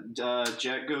yeah,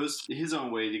 Jet goes his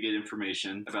own way to get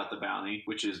information about the bounty,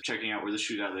 which is checking out where the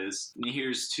shootout is. And he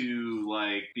hears two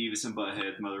like Beavis and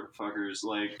Butthead motherfuckers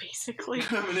like Basically.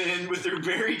 coming in with their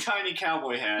very tiny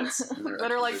cowboy hats.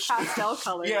 that are like pastel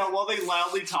colors. Yeah, while they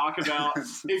loudly talk about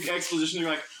exposition,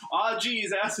 they're like, "Ah,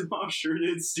 geez, Asimov sure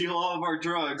did steal all of our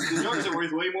drugs. The drugs are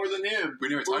worth way more than him." We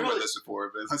never talked about this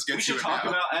before, but let's get We to should it talk now.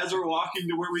 about as we're walking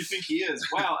to where we think he is.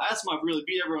 Wow, Asimov really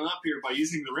beat everyone up here by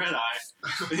using the red eye.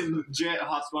 And Jet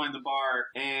hops behind the bar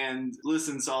and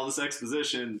listens to all this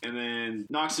exposition and then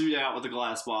knocks the dude out with a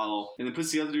glass bottle and then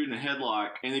puts the other dude in a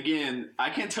headlock. And again, I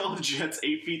can't tell if Jet's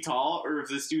 8 feet tall or if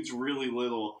this dude's really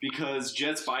little because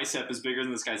Jet's bicep is bigger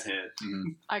than this guy's head.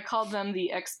 I called them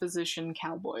the exposition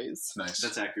cowboys. Nice.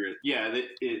 That's accurate. Yeah,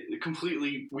 it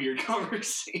completely weird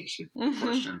conversation.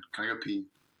 Question. Can I go pee?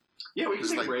 Yeah, we can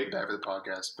This is take like a break. bad for the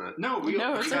podcast, but No,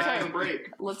 No, it's gotta okay. have a break.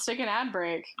 Let's take an ad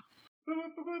break.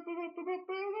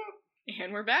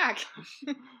 And we're back.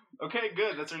 Okay,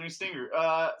 good. That's our new stinger.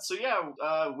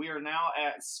 We are now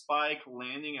at Spike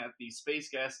landing at the space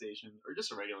gas station, or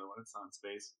just a regular one. It's not in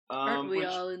space. Aren't we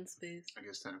all in space? I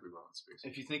guess technically we're all in space.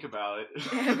 If you think about it,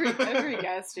 Every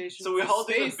gas station. So we all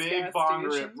did a space big gas bong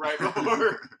station. rip right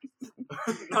before.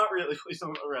 Not really. Please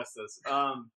don't arrest us.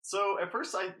 So at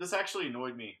first, this actually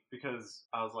annoyed me because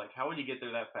I was like, "How would you get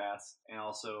there that fast?" And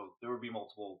also, there would be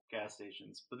multiple gas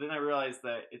stations. But then I realized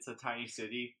that it's a tiny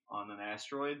city on an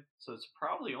asteroid, so it's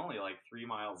probably only like 3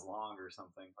 miles long or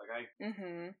something. Like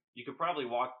you could probably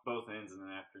walk both ends in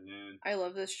an afternoon. I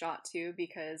love this shot too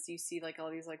because you see like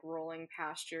all these like rolling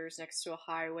pastures next to a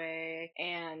highway,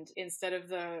 and instead of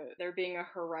there being a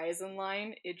horizon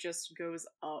line, it just goes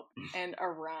up and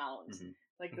around.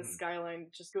 Like the skyline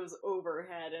just goes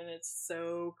overhead, and it's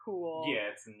so cool.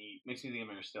 Yeah, it's neat. Makes me think of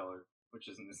Interstellar, which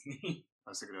isn't as neat. I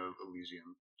was thinking of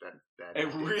Elysium. That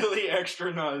It really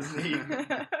extra not as neat.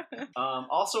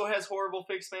 Also has horrible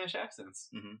fake Spanish accents.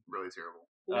 Really terrible.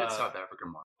 It's South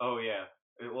African one. Oh yeah.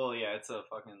 It's a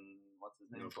fucking what's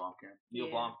his name? Neil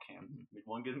Blomkamp. Made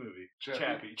one good movie.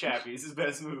 Chappie. It's his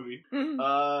best movie.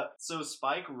 So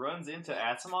Spike runs into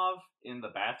Asimov in the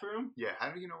bathroom. Yeah, how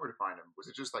do you know where to find him? Was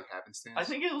it just like happenstance? I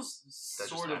think it was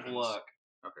sort of luck.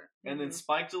 Okay. And then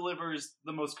Spike delivers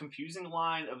the most confusing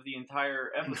line of the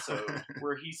entire episode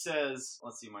where he says,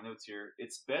 let's see my notes here,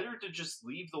 it's better to just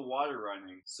leave the water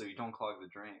running so you don't clog the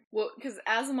drain. Well, because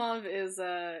Asimov is,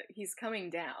 he's coming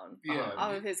down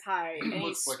off of his high. It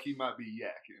looks like he might be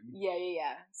yakking.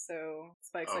 Yeah. So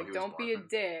Spike's like, don't be a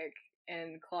dick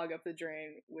and clog up the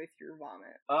drain with your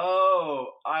vomit. Oh,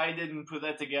 I didn't put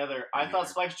that together. I thought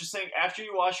Spike's just saying, after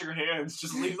you wash your hands,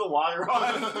 just leave the water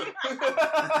on.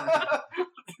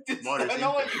 I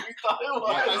know what you thought it was.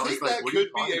 Yeah, I think that could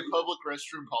be a public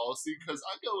restroom policy because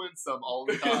I go in some all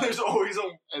the time. There's always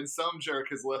and some jerk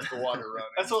has left the water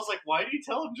running. That's why I was like, why did you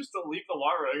tell him just to leave the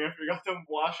water running after you got them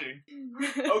washing?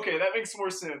 Okay, that makes more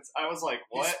sense. I was like,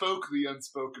 what? He spoke the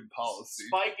unspoken policy.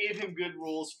 Spike gave him good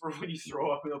rules for when you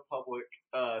throw up in a public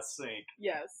sink.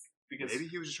 Yes. Because maybe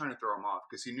he was just trying to throw him off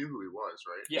because he knew who he was,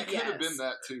 right? Yeah, it could have been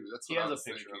that too. That's what I was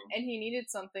thinking. And he needed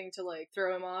something to like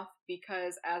throw him off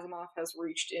because Asimov has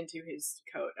reached into his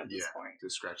coat at this point. To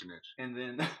scratch an itch. And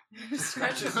then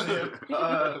scratch his nip.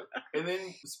 And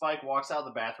then Spike walks out of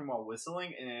the bathroom while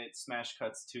whistling, and it smash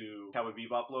cuts to Cowboy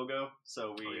Bebop logo.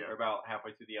 So we are about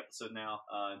halfway through the episode now,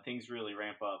 and things really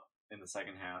ramp up in the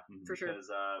second half. For sure.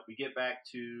 Because we get back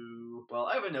to... Well,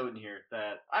 I have a note in here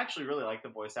that I actually really like the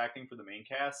voice acting for the main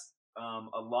cast.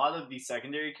 A lot of the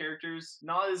secondary characters,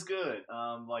 not as good.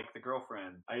 Like the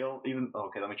girlfriend. I don't even...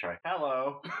 Okay, let me try.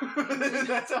 Hello.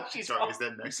 That's how she's... Sorry, is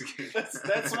that Mexican?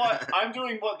 That's what... I'm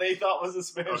doing what they thought was a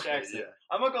Spanish accent. Yeah.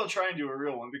 I'm not going to try and do a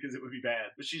real one because it would be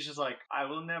bad. But she's just like, I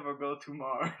will never go to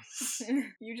Mars.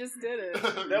 You just did it.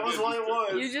 That was what it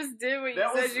was. You just did what you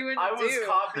said you would do. I was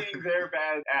copying their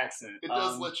bad accent. It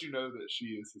does let you know that she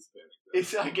is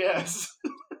Hispanic. I guess.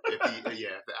 If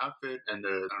the outfit and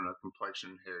the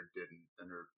complexion, hair didn't, then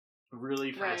her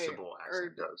really passable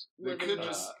accent does. They could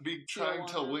just be trying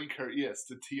to link her, to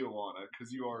Tijuana,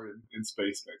 because you are in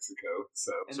space Mexico.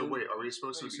 So wait, are we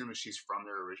supposed to assume that she's from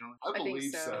there originally? I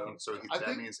believe so. So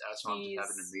that means Asimov just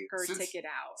happened to meet her ticket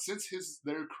out. Since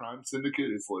their crime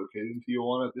syndicate is located in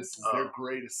Tijuana, this is their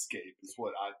great escape, is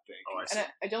what I think. Oh, and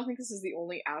I don't think this is the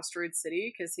only asteroid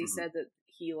city, because he said that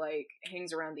he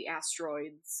hangs around the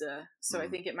asteroids, so I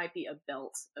think it might be a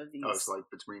belt of these. Oh, it's like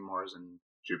between Mars and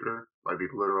Jupiter, like the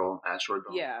literal asteroid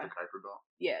belt, the Kuiper belt.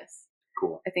 Yes.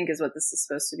 Cool. I think is what this is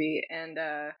supposed to be. And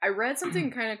I read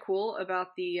something kind of cool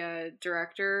about the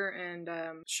director and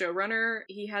showrunner.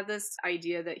 He had this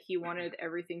idea that he wanted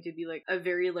everything to be like a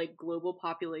very global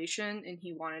population, and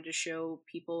he wanted to show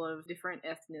people of different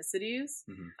ethnicities.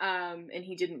 And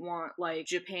he didn't want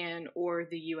Japan or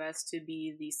the US to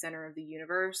be the center of the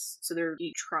universe. So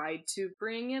he tried to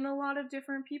bring in a lot of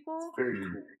different people. Very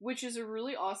cool. Which is a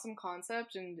really awesome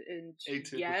concept and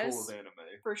atypical of anime.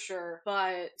 For sure.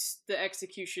 But the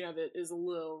execution of it is a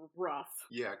little rough.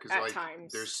 Yeah, because at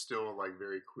times there's still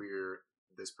very clear.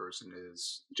 This person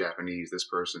is Japanese. This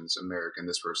person's American.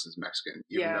 This person's Mexican.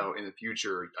 Even though in the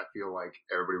future, I feel like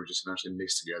everybody would just eventually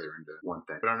mix together into one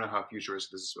thing. But I don't know how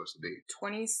futuristic this is supposed to be.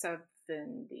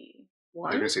 2070. I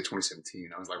was going to say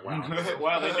 2017. I was like, wow.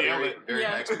 Wow, they nailed it. Very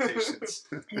high expectations.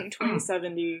 I think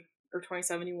 2070 or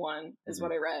 2071 is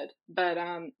what I read. But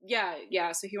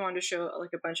yeah. So he wanted to show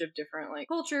like a bunch of different like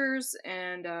cultures,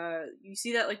 and you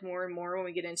see that like more and more when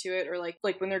we get into it, or like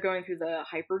when they're going through the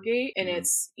hypergate, and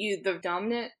it's the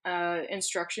dominant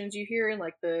instructions you hear in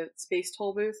like the space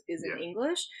toll booth is in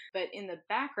English, but in the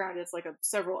background it's like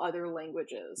several other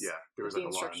languages. Yeah, there was the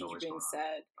like a lot of instructions noise are being going on.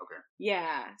 said. Okay.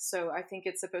 Yeah, so I think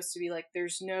it's supposed to be like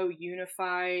there's no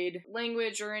unified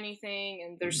language or anything,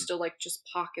 and there's still like just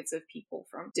pockets of people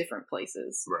from different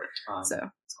places. Right. So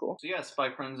it's cool. So yeah,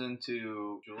 Spike runs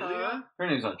into Julia. Her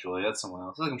name's not Julia. That's someone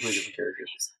else. It's a completely different character.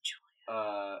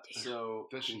 So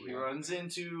he runs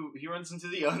into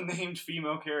the unnamed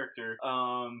female character,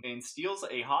 and steals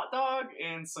a hot dog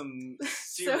and some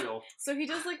cereal. So he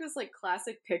does like this like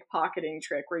classic pickpocketing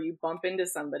trick where you bump into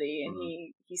somebody and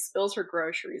he spills her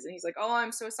groceries and he's like, "Oh,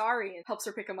 I'm so sorry," and helps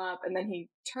her pick them up, and then he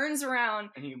turns around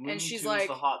and she's tunes like,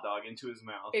 the hot dog into his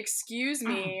mouth. "Excuse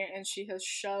me," and he has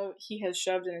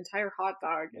shoved an entire hot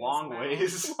dog in Long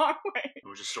his mouth. ways. Long way. It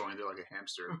was just throwing there like a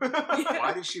hamster.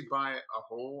 Why did she buy a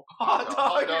whole hot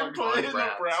dog and on put it in a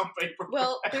wraps? brown paper?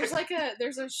 Well, there's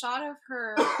a shot of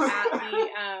her at the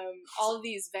all of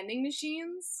these vending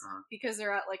machines because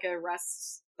they're at like a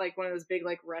rest, like one of those big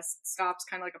like rest stops,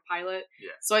 kind of like a pilot. Yeah.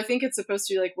 So I think it's supposed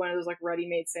to be like one of those like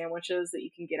ready-made sandwiches that you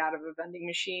can get out of a vending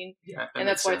machine. Yeah, and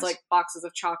that's why it's like boxes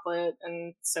of chocolate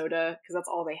and soda because that's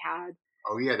all they had.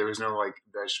 Oh yeah, there was no like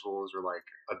vegetables or like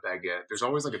a baguette. There's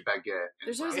always like a baguette.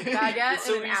 There's always a baguette It's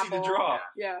so and an easy apple. to draw.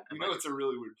 Yeah. You know, it's a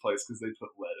really weird place because they put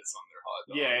lettuce on their hot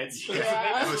dog. Yeah, it's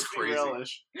Yeah. It was crazy.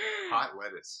 Relish. Hot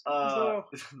lettuce.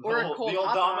 Or a cold the old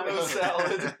hot domino dog.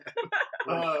 salad.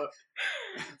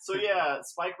 So yeah,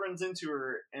 Spike runs into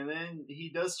her, and then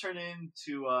he does turn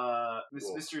into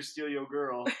Mr. Steal Your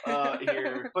Girl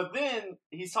here. But then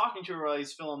he's talking to her while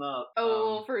he's filling up.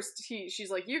 Well, first she's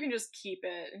like, "You can just keep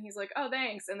it," and he's like, "Oh,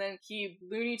 thanks." And then he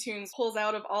Looney Tunes pulls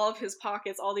out of all of his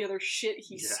pockets all the other shit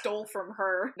he stole from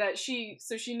her.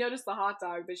 So she noticed the hot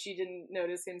dog, but she didn't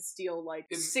notice him steal like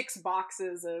 6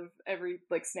 boxes of every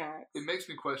like snack. It makes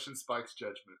me question Spike's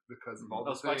judgment because of all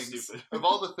the Spike's things stupid. of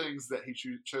all the things that he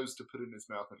chose to put in his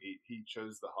mouth and eat. He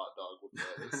chose the hot dog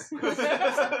with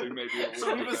lettuce. Something maybe a So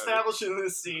little we've bit established in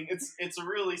this scene, it's a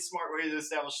really smart way to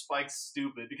establish Spike's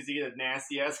stupid because he had a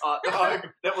nasty ass hot dog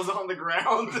that was on the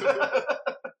ground.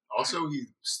 Also, he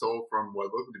stole from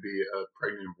what looked to be a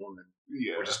pregnant woman.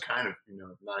 Yeah. Which is kind of,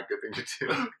 not a good thing to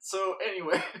do. So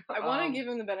anyway, I want to give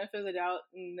him the benefit of the doubt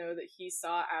and know that he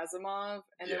saw Asimov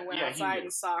and then went he outside knew.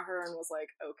 and saw her and was like,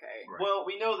 okay. Right. Well,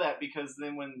 we know that because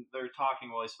then when they're talking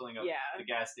while he's filling up Yeah. the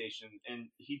gas station, and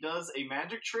he does a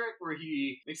magic trick where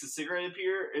he makes a cigarette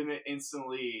appear, and then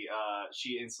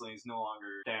she instantly is no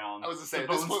longer down. I was gonna say, to at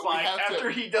this Bone point, we Spike have to- after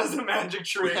he does a magic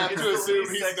trick. We have it's to the assume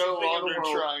least he's sexy no thing in the longer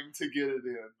world. trying to get it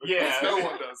in. Because Yeah. no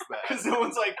one does that. Because no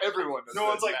one's like, Everyone does no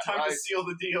one's like, that, time right? to seal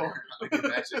the deal.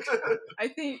 Magic. I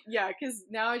think, because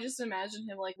now I just imagine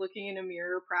him, like, looking in a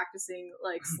mirror, practicing,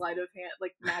 like, sleight of hand,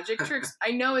 like, magic tricks.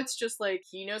 I know it's just, like,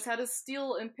 he knows how to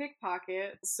steal and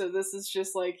pickpocket, so this is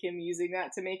just, like, him using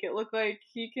that to make it look like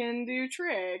he can do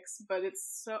tricks, but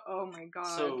it's so, oh my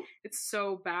god, So it's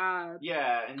so bad.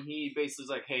 yeah, and he basically is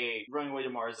like, hey, running away to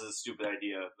Mars is a stupid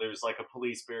idea. There's like a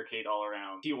police barricade all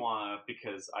around Tijuana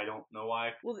because I don't know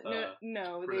why. Well,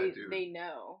 no, for that dude. they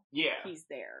know Yeah. he's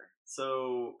there.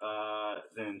 So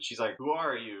then she's like, who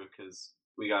are you? Because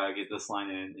we gotta get this line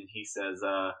in, and he says,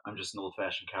 I'm just an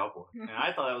old-fashioned cowboy. And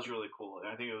I thought that was really cool, and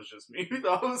I think it was just me who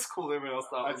thought it was cool. Everyone else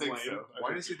thought I it was think lame. so.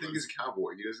 Why does he think he's a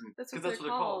cowboy? He doesn't. That's what 'Cause they're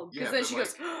called. Yeah, Because then but, she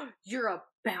like- goes, "You're a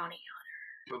bounty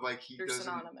But like he They're doesn't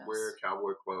synonymous. wear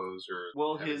cowboy clothes or.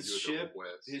 Well, have to his do with the ship, Old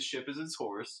West. his ship is his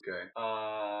horse.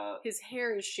 Okay. His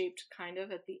hair is shaped kind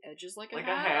of at the edges like a Like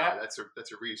a hat. hat. That's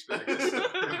a reach, but I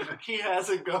guess He has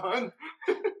a gun.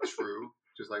 true.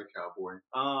 Just like a cowboy.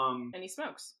 And he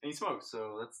smokes. And he smokes,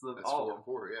 so that's the That's all. 4 and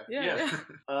 4, yeah. Yeah. Yeah.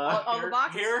 All the hair,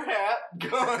 boxes. hair, hat,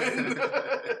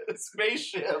 gun,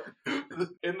 spaceship,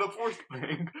 and the fourth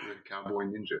thing. The cowboy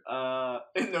ninja.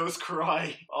 And nose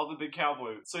karate, all the big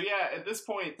cowboy. So yeah, at this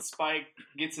point, Spike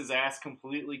gets his ass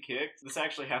completely kicked. This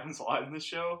actually happens a lot in this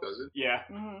show. Does it? Yeah.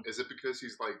 Mhm. Is it because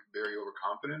he's like very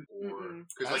overconfident, or Mm-mm.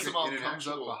 because like Asimov in an comes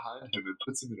actual? up behind him and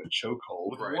puts him in a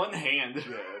chokehold. With Right. one hand.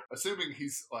 Yeah. Assuming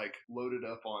he's like loaded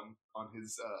up on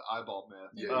his eyeball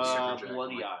meth. Yeah, super jacked,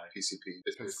 bloody like eye. PCP.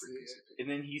 It's basically PCP. And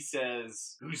then he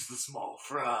says, "Who's the small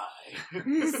fry?"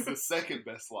 This is the second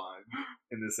best line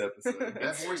in this episode.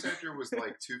 That voice actor was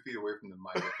like 2 feet away from the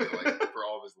mic, I feel like, for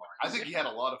all of his lines. I think he had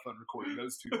a lot of fun recording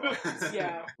those 2 lines.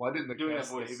 Yeah. Why didn't the Doing cast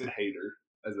that voice. David Hayter?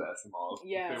 as Asimov. If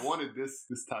Yes. they wanted this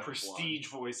type of Prestige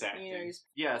voice acting. You know, he's-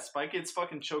 Yeah, Spike gets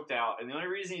fucking choked out, and the only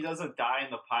reason he doesn't die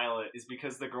in the pilot is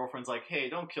because the girlfriend's like, "Hey,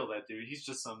 don't kill that dude. He's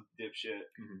just some dipshit."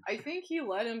 I think he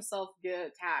let himself get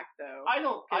attacked though. I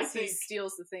Because he think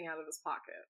steals the thing out of his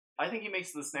pocket. he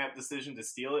makes the snap decision to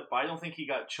steal it, but I don't think he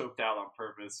got choked out on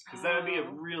purpose. Because that would be a Oh.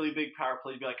 really big power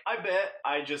play. To be like, I bet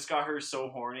I just got her so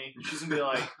horny. She's gonna be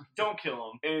like, "Don't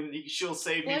kill him," and she'll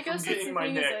save Well, me I from guess that's getting the my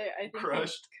thing neck is I think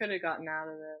crushed. he could have gotten out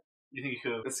of it. You think he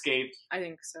could have escaped? I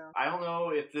think so. I don't know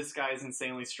if this guy's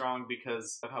insanely strong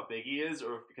because of how big he is,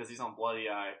 or if because he's on Bloody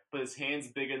Eye. But his hand's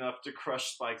big enough to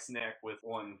crush Spike's neck with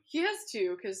one. He has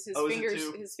two because his Oh, is it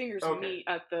two? fingers Okay. meet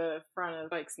at the front of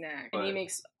Spike's neck, and he But-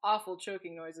 makes awful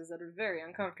choking noises that are very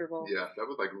uncomfortable. Yeah, that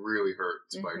would like really hurt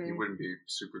Spike. He Mhm. wouldn't be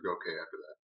super okay after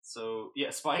that. So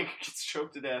yeah, Spike gets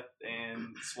choked to death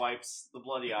and swipes the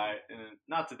Bloody Eye, and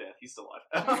not to death. He's still alive.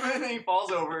 And then he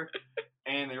falls over,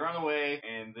 and they run away.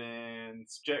 And then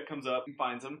Jet comes up and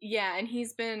finds him. Yeah, and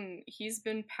he's been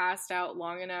passed out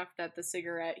long enough that the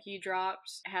cigarette he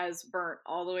dropped has burnt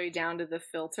all the way down to the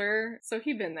filter. So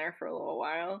he'd been there for a little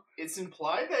while. It's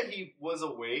implied that he was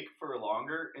awake for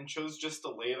longer and chose just to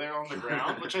lay there on the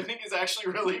ground, which I think is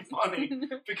actually really funny.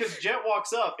 Because Jet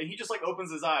walks up and he just like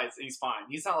opens his eyes and he's fine.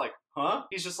 He's not like, huh?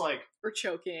 He's just like, Or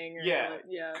choking. Or Yeah.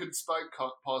 yeah. Could Spike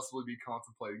possibly be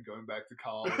contemplating going back to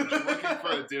college, looking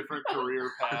for a different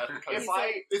career path? Because if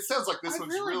I it sounds like this I've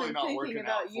one's really really been not thinking working about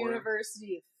out for him.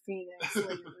 University of Phoenix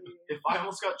lately.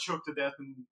 almost got choked to death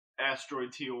in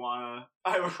Asteroid Tijuana,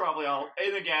 I would probably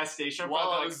in a gas station. I'd While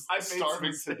probably I be was like, I've made some starving to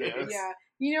mistakes. death. Yeah.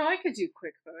 You know, I could do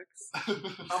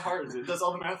QuickBooks. How hard is it? It does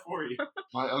all the math for you.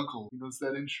 My uncle, he knows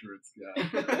that insurance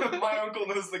guy. My uncle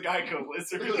knows the Geico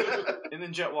lizard. And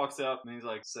then Jet walks up and he's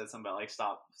like, says something about like,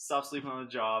 stop sleeping on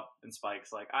the job. And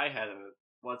Spike's like, I had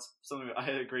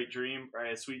a great dream, or I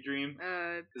had a sweet dream.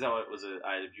 Is that what was it?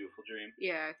 I had a beautiful dream.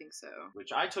 Yeah, I think so.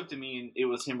 Which I took to mean it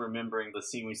was him remembering the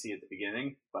scene we see at the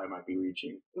beginning, but I might be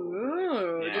reaching.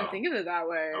 Ooh, I Yeah. didn't think of it that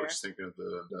way. I was just thinking of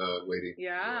the lady.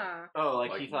 Yeah. Oh,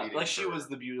 like, Like he thought, meeting like she her. was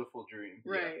the beautiful dream.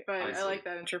 Right, Yeah, but I I see. like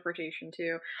that interpretation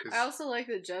too. 'Cause- I also like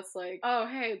that Jet's like, oh,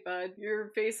 hey, bud, you're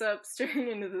face up staring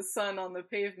into the sun on the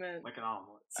pavement. Like an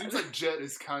omelet. Seems like Jet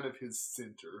is kind of his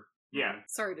center. Yeah.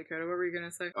 Sorry, Dakota, what were you going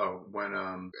to say? Oh, when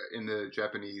in the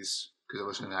Japanese, because I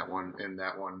listened to that one. In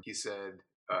that one, he said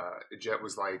Jet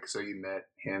was like, "So you met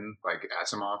him, like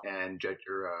Asimov," and Jet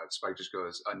or Spike just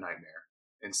goes, "A nightmare,"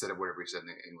 instead of whatever he said in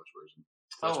the English version.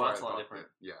 Oh, why that's I a lot thought different.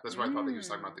 that- yeah, that's why I thought that he was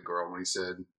talking about the girl when he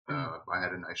said, "I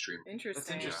had a nice dream." Interesting. That's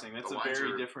interesting. Yeah. That's The a lines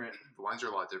very are- different. The lines are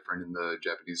a lot different in the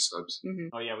Japanese subs.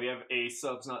 Oh yeah, we have a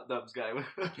subs not dubs guy with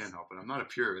us. Can't help it. I'm not a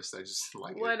purist. I just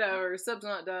like it. Whatever, subs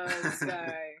not dubs,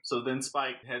 guy. So then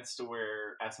Spike heads to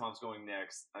where Asimov's going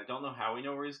next. I don't know how we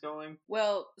know where he's going.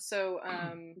 Well, so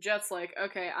Jet's like,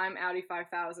 okay, I'm Audi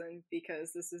 5000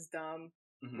 because this is dumb.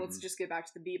 Mhm. Let's just get back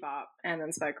to the Bebop. And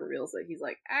then Spike reveals that he's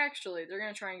like, actually, they're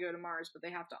going to try and go to Mars, but they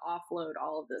have to offload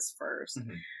all of this first.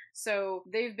 Mhm. So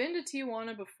they've been to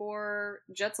Tijuana before.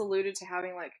 Jet's alluded to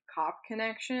having like cop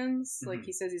connections. Like Mhm.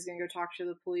 he says he's going to go talk to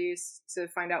the police to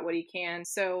find out what he can.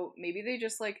 So maybe they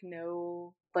just like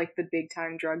know like the big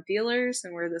time drug dealers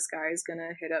and where this guy is going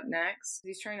to hit up next.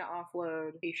 He's trying to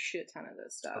offload a shit ton of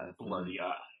this stuff. Bloody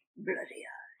eye. Bloody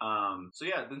So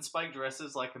yeah, then Spike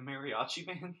dresses like a mariachi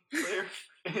band player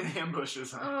and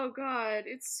ambushes him. Oh god,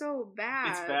 it's so bad.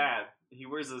 It's bad. He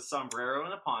wears a sombrero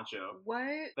and a poncho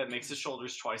What? that makes his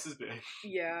shoulders twice as big.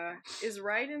 Yeah. Is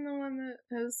Raiden the one that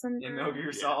has some In Metal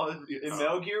Gear Yeah. Solid, in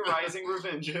Metal Gear Rising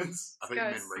Revengeance. I think you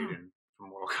meant Guys. Raiden from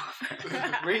Mortal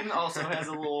Kombat. Raiden also has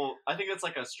a little, I think it's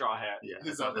like a straw hat. yeah,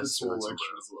 His I thought outfit's that's full sombrero.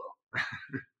 extra as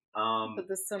well. But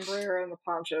the sombrero and the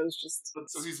poncho is just.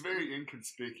 So he's very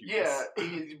inconspicuous. Yeah,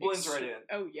 he blends right in.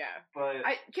 Oh yeah. But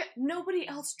Nobody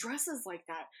else dresses like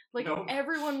that. Like No.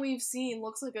 everyone we've seen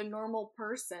looks like a normal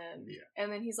person. Yeah. And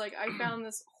then he's like, I found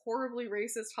this horribly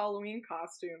racist Halloween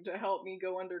costume to help me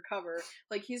go undercover.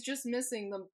 Like he's just missing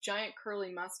the giant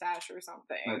curly mustache or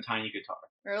something. a tiny guitar.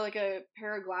 Or like a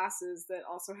pair of glasses that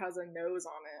also has a nose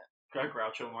on it. Got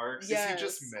Groucho Marx. Yeah. Is he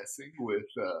just messing with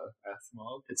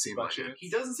Asimov? It seemed By like it. chance? He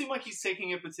doesn't seem like he's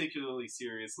taking it particularly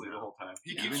seriously the whole time.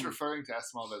 He Yeah. keeps referring to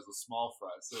Asimov as a small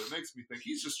fry, so it makes me think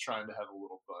he's just trying to have a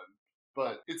little fun.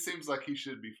 But it seems like he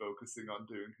should be focusing on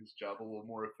doing his job a little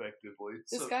more effectively.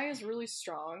 This So- guy is really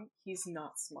strong. He's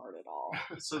not smart at all.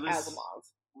 So this Asimov.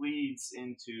 leads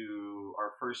into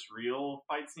our first real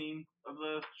fight scene of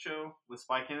the show with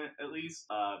Spike in it, at least,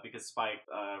 because Spike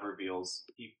reveals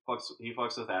he fucks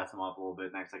with Asimov a little bit,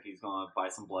 and acts like he's gonna buy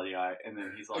some Bloody Eye, and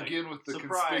then he's like, Again with the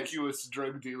surprise. conspicuous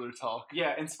drug dealer talk.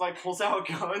 yeah, and Spike pulls out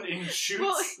a gun and shoots.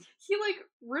 Well, he like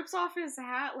rips off his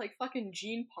hat like fucking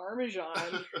Gene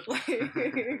Parmesan. Like, and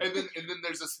then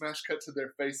there's a smash cut to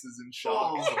their faces in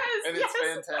shock. Yes, and it's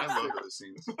I fantastic. love those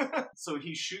scenes. So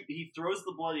he throws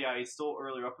the bloody eye he stole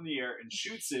earlier up in the air and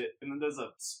shoots it, and then does a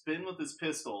spin with his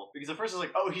pistol. Because at first I was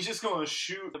like, oh, he's just going to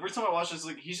shoot. The first time I watched this,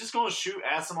 like, he's just going to shoot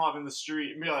Asimov in the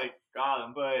street and be like, got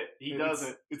him, but he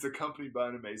doesn't. It's accompanied by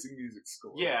an amazing music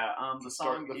score. Yeah, the to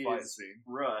start song the fight is scene.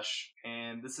 Rush,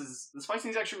 and this fight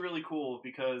scene is actually really cool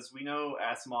because we know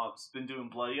Asimov's been doing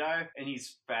Bloody Eye, and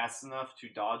he's fast enough to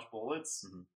dodge bullets.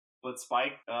 Mhm. But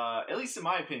Spike, at least in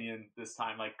my opinion, this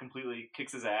time, like, completely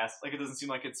kicks his ass. Like, it doesn't seem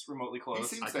like it's remotely He close.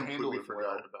 seems I to handle completely it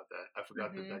forgot well. about that. I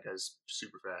forgot Mhm. that guy's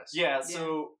super fast. Yeah,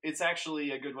 so it's actually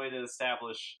a good way to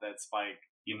establish that Spike,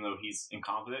 even though he's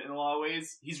incompetent in a lot of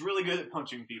ways, he's really good at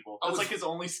punching people. I That's was- like his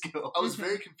only skill. I was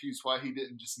very confused why he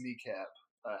didn't just kneecap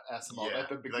Asimov Yeah, at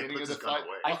the he, like, beginning puts of the his gun fight.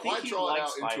 away. I Why think he draw it likes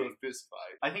out into a fighting. fist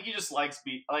fight? I think he just likes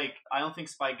I don't think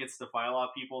Spike gets to fight a lot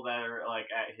of people that are, like,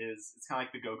 at his... It's kind of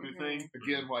like the Goku Mhm. thing.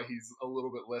 Again, why he's a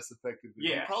little bit less effective than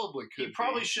Yeah. he probably could He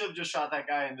probably be. should have just shot that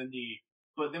guy in the knee,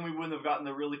 but then we wouldn't have gotten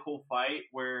the really cool fight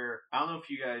where, I don't know if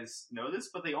you guys know this,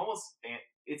 but they almost...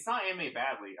 It's not anime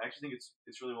badly. I actually think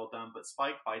it's really well done, but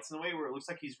Spike fights in a way where it looks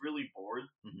like he's really bored.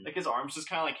 Mhm. Like, his arms just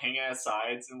kind of, like, hang at his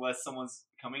sides unless someone's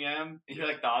coming at him, and he,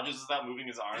 like, dodges without moving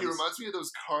his arms. He reminds me of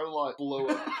those car lot blow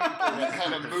up people that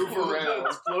kind of move around.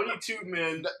 Floaty tube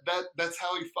men. That's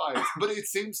how he fights, but it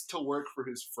seems to work for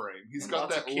his frame. He's got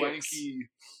Lots of that kicks. lanky,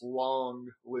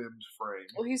 long-limbed frame.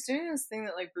 well, he's doing this thing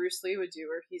that like Bruce Lee would do,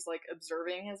 where he's like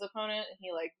observing his opponent and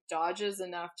he like dodges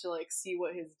enough to like see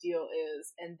what his deal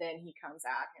is, and then he comes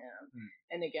at him. Hmm.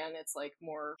 And again, it's like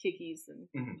more kickies than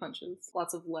Mhm. punches,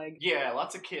 lots of leg. Yeah,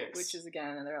 lots of kicks. Which is again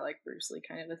another like Bruce Lee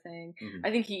kind of a thing. Mhm.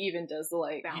 I think he even does the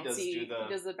like He bouncy. does do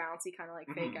the- bouncy kind of like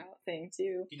Mhm. fake out thing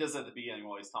too. He does that at the beginning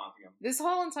while he's taunting him. This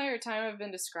whole entire time I've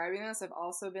been describing this, I've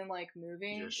also been like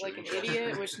moving Just like an shooting.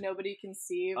 idiot, which nobody can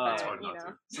see. Uh, But It's hard you not know,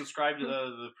 to. Subscribe to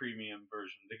the premium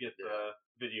version to get Yeah. the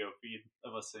video feed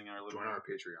of us sitting in our living Join room. our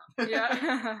Patreon.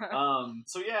 yeah.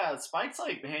 So yeah, Spike's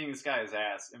like hanging this guy's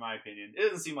ass, in my opinion. It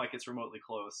doesn't seem like it's remotely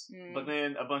close. Mm. But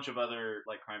then a bunch of other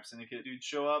like crime syndicate dudes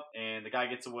show up, and the guy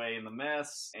gets away in the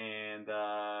mess, and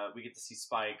we get to see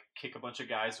Spike kick a bunch of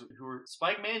guys who are...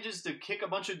 Spike manages to kick a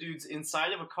bunch of dudes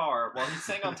inside of a car while he's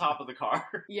sitting on top of the car.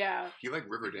 Yeah. He like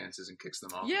river dances and kicks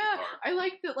them off Yeah, the car. I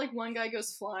like that. Like one guy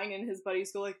goes flying and his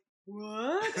buddies go like,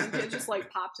 "What?" and it just like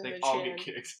pops in They the all chin. get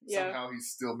kicked. Yeah, Somehow he's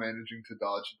still managing to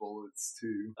dodge bullets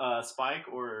too. Spike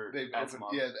or They've opened,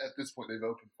 Asimov? yeah, at this point they've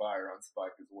opened fire on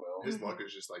Spike as well. His Mhm. luck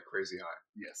is just like crazy high.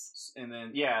 Yes. And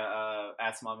then,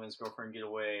 Asimov and his girlfriend get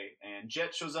away, and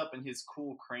Jet shows up in his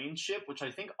cool crane ship, which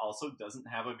I think also doesn't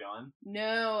have a gun.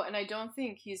 no, and I don't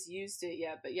think he's used it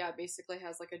yet. But yeah, basically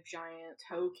has like a giant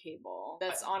tow cable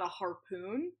that's on a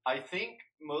harpoon. I think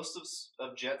most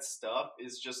of Jet's stuff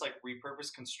is just like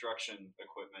repurposed construction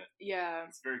equipment. Yeah,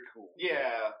 It's very cool.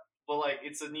 Yeah, but like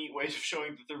it's a neat way of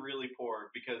showing that they're really poor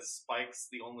because Spike's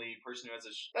the only person who has a.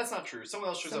 That's not true. Someone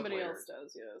else shows somebody up later. else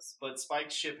does. Yes. But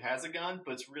Spike's ship has a gun,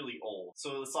 but it's really old.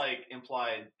 So it's like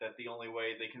implied that the only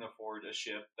way they can afford a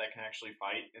ship that can actually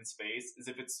fight in space is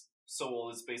if it's so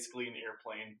old it's basically an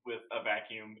airplane with a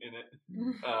vacuum in it.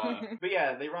 But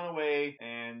yeah, they run away,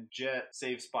 and Jet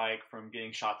saves Spike from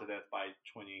getting shot to death by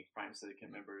 20 crime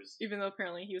syndicate members. Even though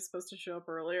apparently he was supposed to show up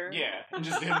earlier. Yeah, and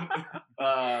just didn't.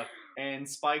 And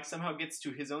Spike somehow gets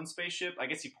to his own spaceship. I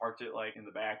guess he parked it like in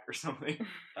the back or something.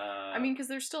 I mean, because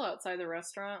they're still outside the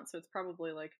restaurant, so it's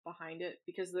probably like behind it.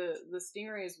 Because the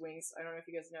Stingray's wings, I don't know if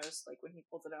you guys noticed, like when he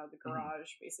pulls it out of the garage,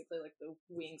 basically like the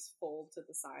wings fold to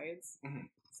the sides, Mhm.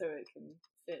 so it can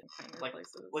fit in tighter like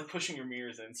places. like pushing your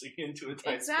mirrors in so you get into a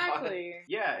tight spot. exactly.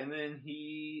 Yeah, and then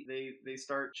they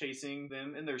start chasing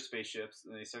them in their spaceships,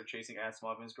 and they start chasing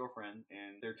Asimov and his girlfriend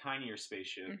and their tinier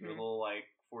spaceship, their Mhm. little like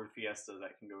Ford Fiesta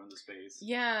that can go into space.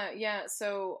 Yeah.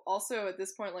 So also at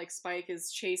this point, like Spike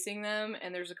is chasing them,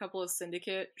 and there's a couple of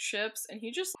syndicate ships, and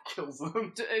he just, Kills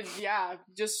them.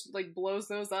 just like blows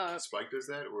those up. Spike does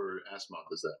that, or Asimov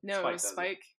does that? No, Spike does it.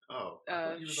 Spike. Oh, I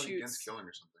thought he was like shoots. against killing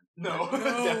or something. No,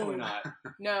 No. definitely not.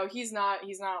 No, he's not.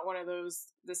 He's not one of those.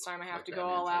 This time I have Like to go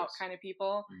Batman all out types. kind of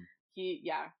people. Mm.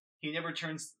 He never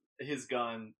turns his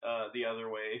gun the other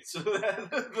way so that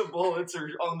the bullets are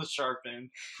on the sharp end.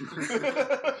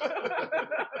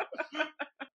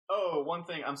 Oh, one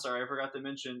thing I'm sorry I forgot to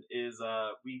mention is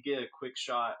we get a quick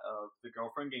shot of the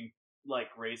girlfriend getting like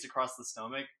raised across the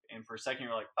stomach, and for a second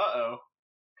you're like, uh-oh,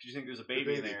 because you think there's a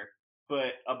baby in baby. there,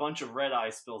 but a bunch of red eye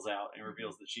spills out and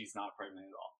reveals that she's not pregnant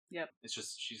at all. Yep. It's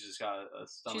just she's just got a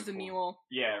stomach. She's a full- mule.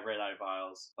 Yeah, red eye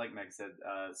vials. Like Meg said,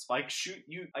 Spike shoot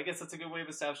you. I guess that's a good way of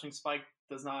establishing Spike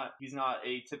does not. He's not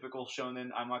a typical shonen.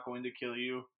 I'm not going to kill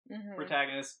you Mhm.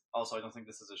 protagonist. Also, I don't think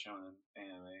this is a shonen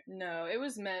anime. No, it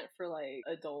was meant for like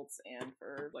adults and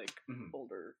for like Mhm.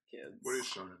 older kids. What is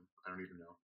shonen? I don't even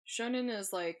know. Shonen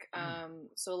is like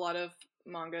so a lot of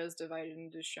manga is divided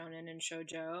into shonen and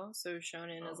shoujo. So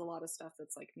shonen is a lot of stuff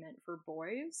that's like meant for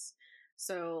boys.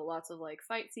 So lots of like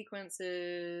fight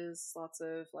sequences, lots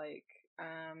of like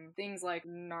things like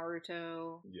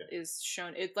Naruto Yeah. is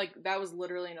shown. It's like that was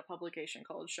literally in a publication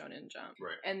called Shonen Jump.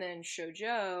 Right. And then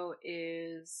shoujo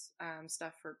is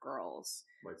stuff for girls.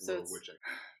 Like So World it's- Witch.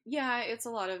 Yeah, it's a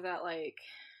lot of that, like,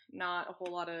 not a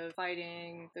whole lot of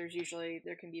fighting. There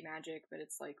can be magic, but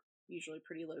it's, like, usually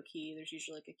pretty low key. There's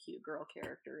usually, like, a cute girl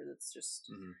character that's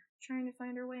just Mhm. trying to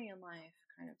find her way in life,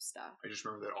 kind of stuff. I just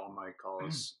remember that All Might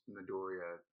calls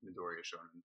Midoriya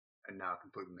shonen, and now it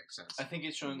completely makes sense. I think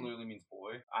it's shonen Mhm. literally means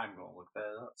boy. I'm gonna look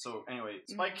that up. So anyway,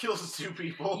 Spike kills 2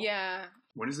 people. Yeah,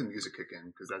 When does the music kick in?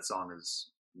 Because that song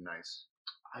is nice.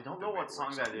 I don't The know what Vaporwave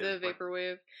song song. that is. the but-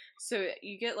 vaporwave. So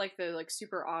you get, like, the, like,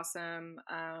 super awesome,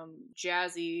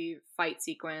 jazzy fight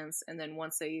sequence, and then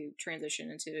once they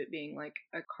transition into it being, like,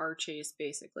 a car chase,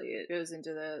 basically, it goes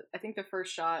into I think the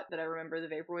first shot that I remember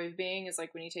the vaporwave being is,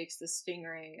 like, when he takes the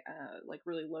stingray, like,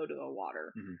 really low to the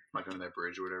water. Like under that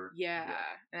bridge or whatever. Yeah,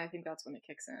 and I think that's when it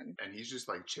kicks in. And he's just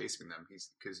like chasing them.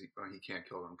 He can't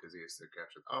kill them because he has to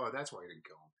capture them. Oh, that's why he didn't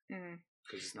kill them. Mm.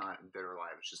 Because it's not dead or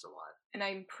alive. It's just alive. And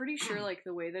I'm pretty sure, like,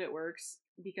 the way that it works,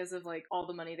 because of, like, all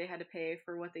the money they had to pay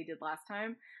for what they did last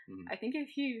time, Mhm. I think if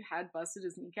he had busted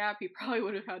his kneecap, he probably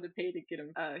would have had to pay to get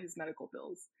him his medical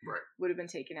bills. Right. Would have been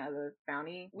taken out of the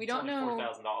bounty. We It's don't only know.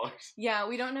 $4,000. Yeah,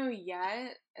 we don't know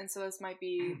yet, and so this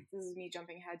is me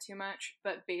jumping ahead too much,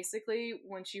 but basically,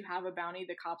 once you have a bounty,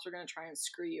 the cops are going to try and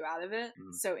screw you out of it.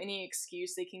 Mhm. So any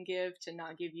excuse they can give to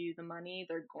not give you the money,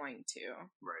 they're going to.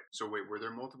 Right. So wait, were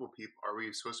there multiple people? Are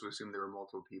we supposed to assume there were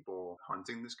multiple people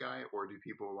hunting this guy, or do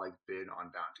people like bid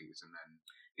on bounties and then?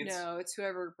 No, it's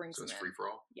whoever brings So them it's in. free for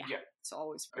all. Yeah, Yeah. it's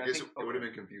always free. I I guess think- it would have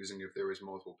been confusing if there was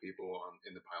multiple people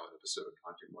in the pilot episode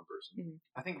hunting one person. Mhm.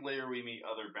 I think later we meet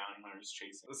other bounty hunters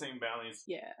chasing the same bounties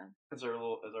Yeah. as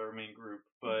our main group,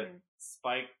 but Mhm.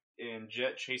 Spike and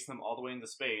Jet chase them all the way into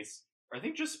space. Or I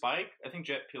think just Spike. I think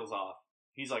Jet peels off.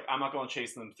 He's like, I'm not going to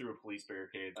chase them through a police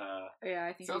barricade. Yeah,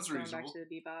 I think Sounds he's going reasonable. back to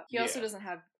the Bebop. He also Yeah. doesn't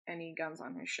have any guns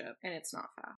on his ship, and it's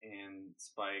not fast. And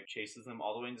Spike chases them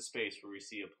all the way into space, where we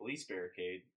see a police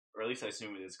barricade, or at least I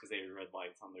assume it is because they have red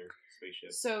lights on their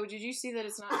spaceship. So, did you see that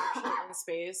it's not actually in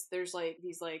space? There's like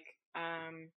these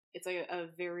it's like a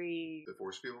very The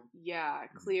force field.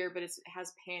 clear, but it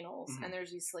has panels, Mhm. and there's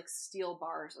these like steel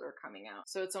bars that are coming out.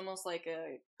 So it's almost like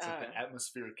It's like the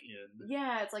atmospheric end.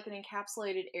 yeah, it's like an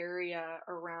encapsulated area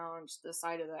around the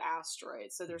side of the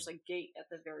asteroid. So there's a gate at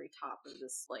the very top of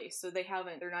this place. So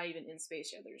they're not even in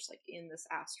space yet. They're just like in this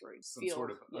asteroid Some field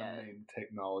sort of yet. unnamed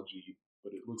technology,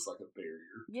 but it looks like a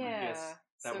barrier. Yeah, Yes,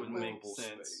 that so would cool. make Movable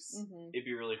sense. space. Mhm. It'd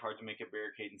be really hard to make a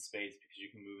barricade in space because you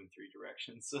can move in 3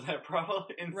 directions. So that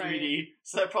probably in Right. 3D.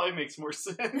 So that probably makes more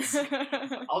sense.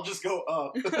 I'll just go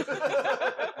up.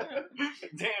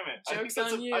 Damn it! Joke's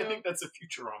on you. I think that's a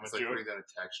Futurama It's like joke. putting down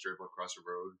a tack strip across a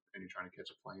road and you're trying to catch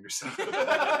a plane or something.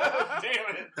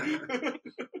 Damn it!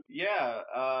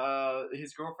 Yeah,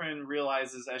 his girlfriend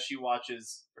realizes as she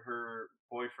watches her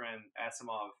boyfriend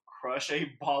Asimov crush a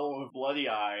bottle of bloody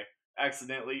eye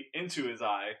accidentally into his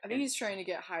eye. I think he's trying to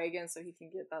get high again so he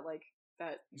can get that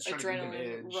He's trying to give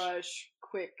him adrenaline edge. rush,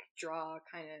 quick draw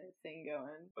kind of thing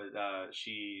going. But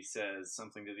she says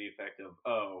something to the effect of,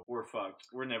 "Oh, we're fucked.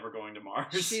 We're never going to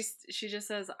Mars." She just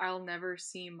says, "I'll never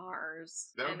see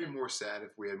Mars." That would be And- more sad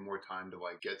if we had more time to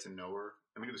like get to know her.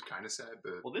 I mean, it was kind of sad,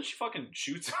 but Well, then she fucking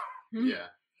shoots him. yeah,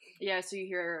 Yeah, so you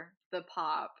hear the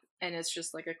pop, and it's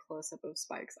just like a close up of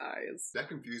Spike's eyes. that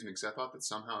confused me because I thought that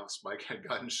somehow Spike had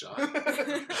gotten shot. She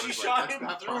I was shot like, him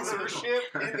 "That's through not her possible."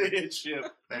 ship into his ship.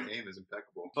 That aim is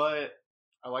impeccable. But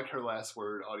I like her last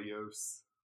word, adios.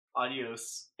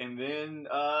 adios. And then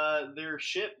their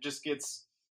ship just gets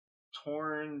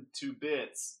torn to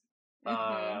bits.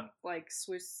 Like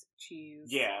Swiss cheese.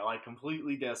 Yeah, like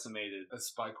completely decimated. As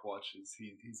Spike watches,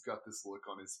 he's got this look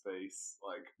on his face,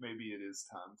 like maybe it is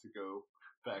time to go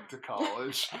back to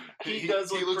college. He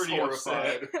does look looks pretty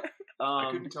horrified. upset. I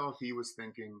couldn't tell if he was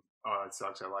thinking, "Oh, it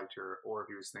sucks, I liked her," or if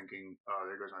he was thinking, "Oh,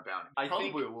 there goes my bounty." I Probably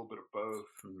think a little bit of both.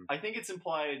 I think it's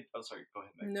implied. Oh, sorry. Go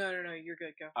ahead, Meg. No, you're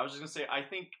good. Go. I was just gonna say. I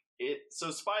think it. So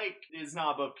Spike is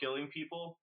not above killing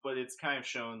people, but it's kind of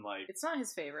shown like It's not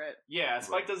his favorite. yeah,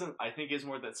 Spike doesn't. I think is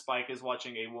more that Spike is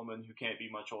watching a woman who can't be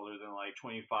much older than like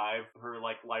 25, her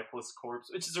like lifeless corpse,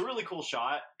 which is a really cool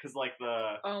shot because like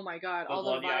the Oh my god, The all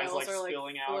the bloody eyes, vials like, are like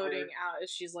spilling out floating her. out as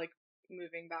she's like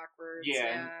moving backwards.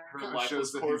 and her Kinda lifeless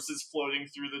shows that corpse is floating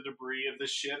through the debris of the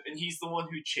ship, and he's the one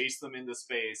who chased them into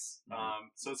space.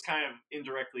 So it's kind of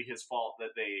indirectly his fault that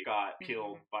they got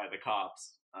killed by the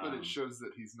cops. But it shows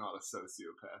that he's not a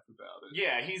sociopath about it.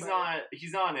 Yeah, he's Right.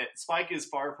 not it. Spike is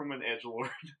far from an edgelord.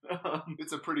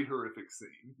 It's a pretty horrific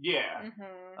scene. Yeah.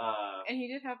 And he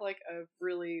did have like a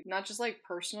really not just like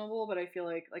personable, but I feel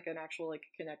like an actual like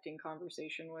connecting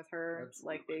conversation with her.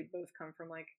 Absolutely. Like they both come from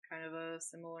like kind of a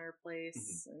similar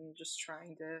place, and just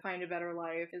trying to find a better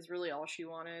life is really all she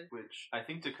wanted. Which I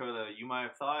think, Dakota, you might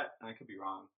have thought, and I could be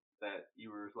wrong, that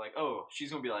you were like, oh,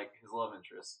 she's going to be like his love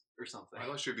interest or something. I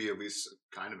thought she'd be at least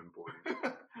kind of important.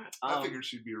 I figured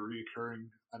she'd be a reoccurring,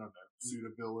 I don't know, pseudo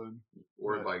villain.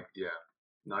 Or But- like, yeah,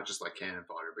 not just like cannon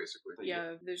fodder, basically. But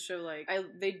Yeah, they show like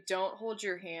they don't hold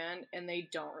your hand and they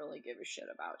don't really give a shit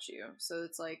about you. So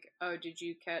it's like, oh, did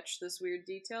you catch this weird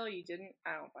detail? You didn't?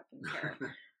 I don't fucking care.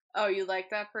 Oh, you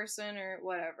like that person or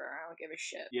whatever? I don't give a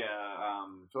shit. yeah, I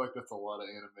feel like that's a lot of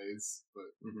animes, but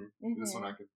this one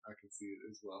I can see it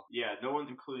as well. yeah, no one,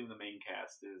 including the main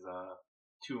cast, is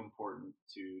too important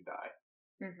to die.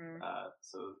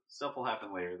 So stuff will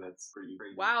happen later that's pretty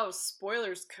crazy. Wow,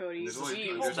 spoilers, Cody. There's only- Jeez,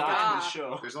 People there's die in God. this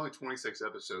show. There's only 26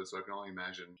 episodes, so I can only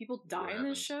imagine. People what die in this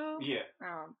happens. show? Yeah.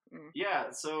 Oh, Yeah,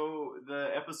 so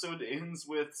the episode ends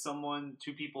with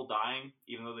two people dying,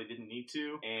 even though they didn't need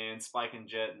to, and Spike and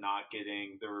Jet not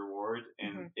getting the reward,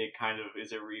 and it kind of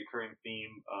is a recurring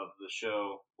theme of the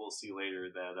show. We'll see later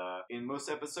that in most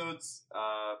episodes,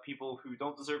 people who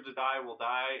don't deserve to die will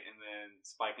die, and then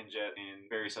Spike and Jet and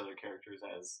various other characters,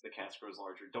 as the cast grows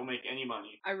larger, don't make any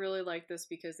money. I really like this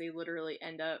because they literally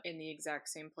end up in the exact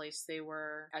same place they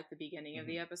were at the beginning of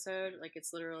the episode. Like,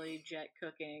 it's literally Jet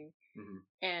cooking.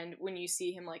 And when you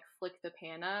see him like flick the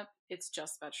pan up, it's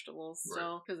just vegetables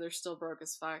still because they're still broke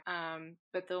as fuck.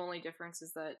 But the only difference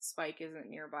is that Spike isn't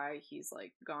nearby. He's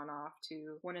like gone off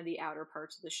to one of the outer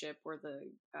parts of the ship where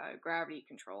the gravity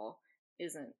control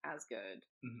isn't as good,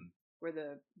 where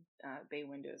the bay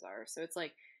windows are. So it's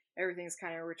like everything's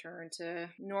kind of returned to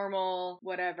normal,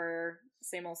 whatever,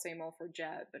 same old for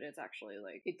Jet, but it's actually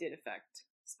like it did affect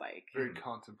Spike. Very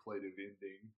contemplative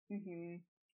ending.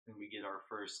 And we get our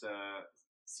first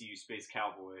See You Space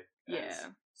Cowboy. As Yeah.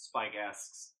 Spike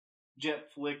asks,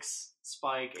 Jet flicks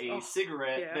Spike a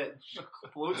cigarette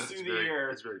that floats through the air.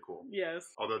 It's very cool. Yes.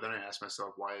 Although then I asked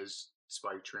myself, why is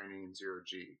Spike training in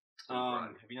 0G?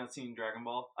 Have you not seen Dragon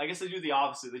Ball? I guess they do the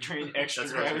opposite. They train extra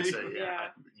That's what I was gravity. gonna say. Yeah, Yeah.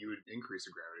 you would increase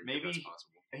the gravity. Maybe- if that's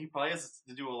possible. He probably has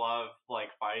to do a lot of like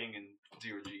fighting in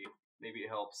 0G. Maybe it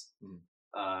helps.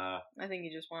 I think he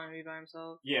just wanted to be by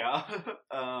himself. Yeah.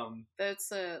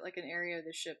 That's like an area of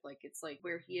the ship, like it's like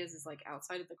where he is like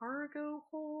outside of the cargo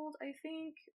hold, I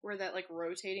think, where that like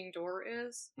rotating door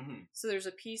is. So there's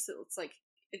a piece that looks like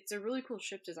it's a really cool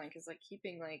ship design because like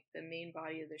keeping like the main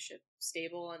body of the ship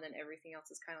stable and then everything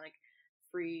else is kind of like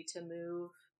free to move.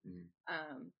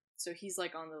 So he's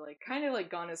like on the like kind of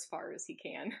like gone as far as he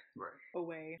can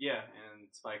away. Yeah, and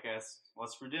Spike asks,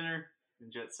 "What's for dinner?"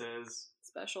 And Jet says,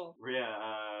 Special "Yeah,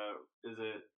 is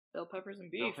it bell peppers and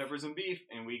bell beef." peppers and beef?"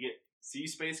 And we get See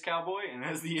Space Cowboy, and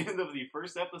that's the end of the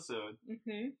first episode.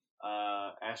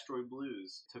 Asteroid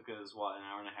Blues took us an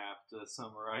hour and a half to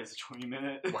summarize a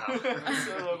 20-minute.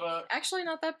 Wow. Actually,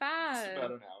 not that bad.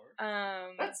 About an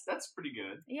hour. That's pretty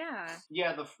good. Yeah.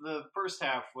 Yeah, the first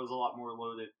half was a lot more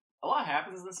loaded. A lot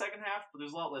happens in the second half, but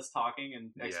there's a lot less talking and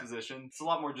exposition. It's a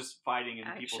lot more just fighting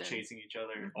and people Action. chasing each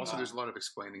other. Also, there's a lot of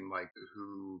explaining like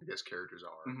who I guess characters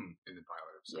are in the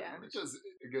pilot episode. Yeah. It does,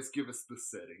 I guess, give us the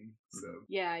setting. So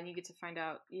Yeah, and you get to find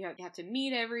out you have to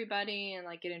meet everybody and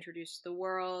like get introduced to the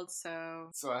world. So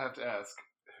I have to ask,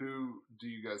 who do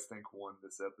you guys think won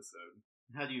this episode?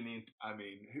 How do you mean? I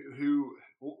mean, who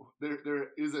there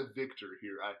is a victor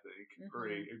here, I think, or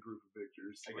a group of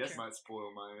victors, I which guess. might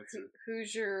spoil my answer.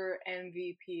 who's your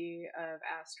MVP of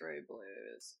Asteroid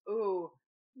Blues? Ooh,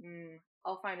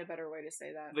 I'll find a better way to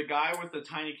say that. The guy with the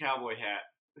tiny cowboy hat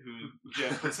who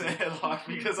Jeff puts in a headlock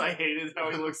because I hated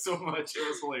how he looked so much. It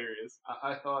was hilarious.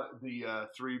 I thought the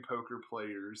 3 poker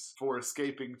players, for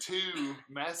escaping 2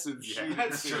 massive shooting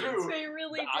that's scenes, true. They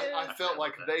really did. I felt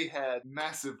like they had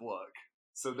massive luck.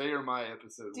 So they are my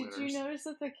episode Did winners. you notice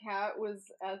that the cat was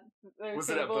at their Was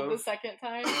it at table the both? second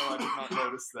time? No, I did not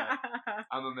notice that.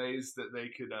 I'm amazed that they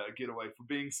could get away for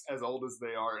being as old as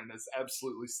they are and as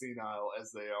absolutely senile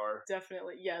as they are.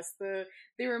 Definitely, yes.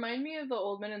 They remind me of the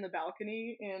old men in the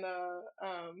balcony in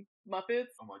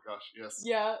Muppets. Oh my gosh, yes.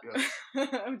 Yeah, Yes.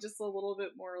 I'm just a little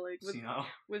bit more like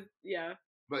with yeah.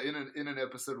 But in an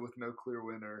episode with no clear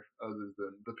winner other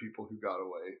than the people who got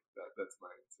away, that's my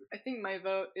answer. I think my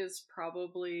vote is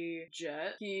probably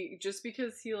Jet. He just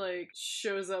because he like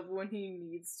shows up when he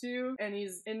needs to, and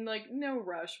he's in like no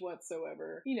rush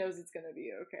whatsoever. He knows it's gonna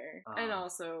be okay, and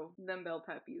also them bell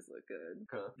peppies look good.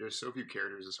 There's so few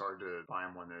characters, it's hard to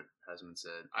find one that hasn't been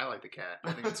said. I like the cat.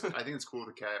 I think it's cool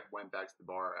the cat went back to the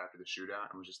bar after the shootout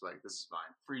and was just like, this is fine.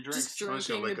 Free drinks. Just I'm just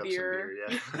gonna drinking lick the up beer.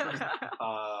 some beer,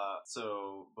 yeah.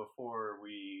 So before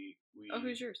we Oh,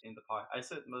 who's yours? in the pot, I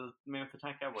said the man with the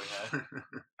tank cowboy hat.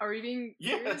 Are we being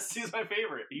serious? Yes, he's my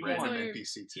favorite. He Random won. Random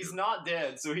NPC too. He's not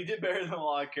dead, so he did better than a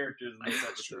lot of characters in this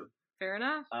That's true. episode. Fair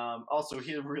enough. Also,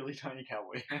 he had a really tiny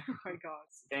cowboy. Oh my god.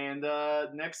 And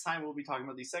next time we'll be talking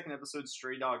about the second episode,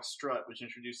 Stray Dog Strut, which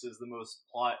introduces the most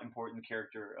plot important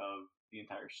character of the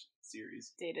entire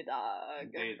series. Data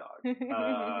dog. Data Dog.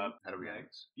 How do we end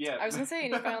this? Yeah. I was gonna say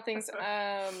any final things.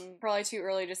 Probably too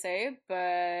early to say,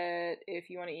 but if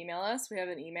you want to email us, we have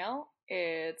an email.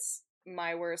 It's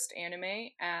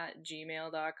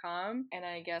myworstanime@gmail.com. And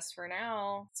I guess for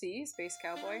now, see you, Space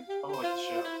Cowboy. Oh, like the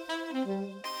show.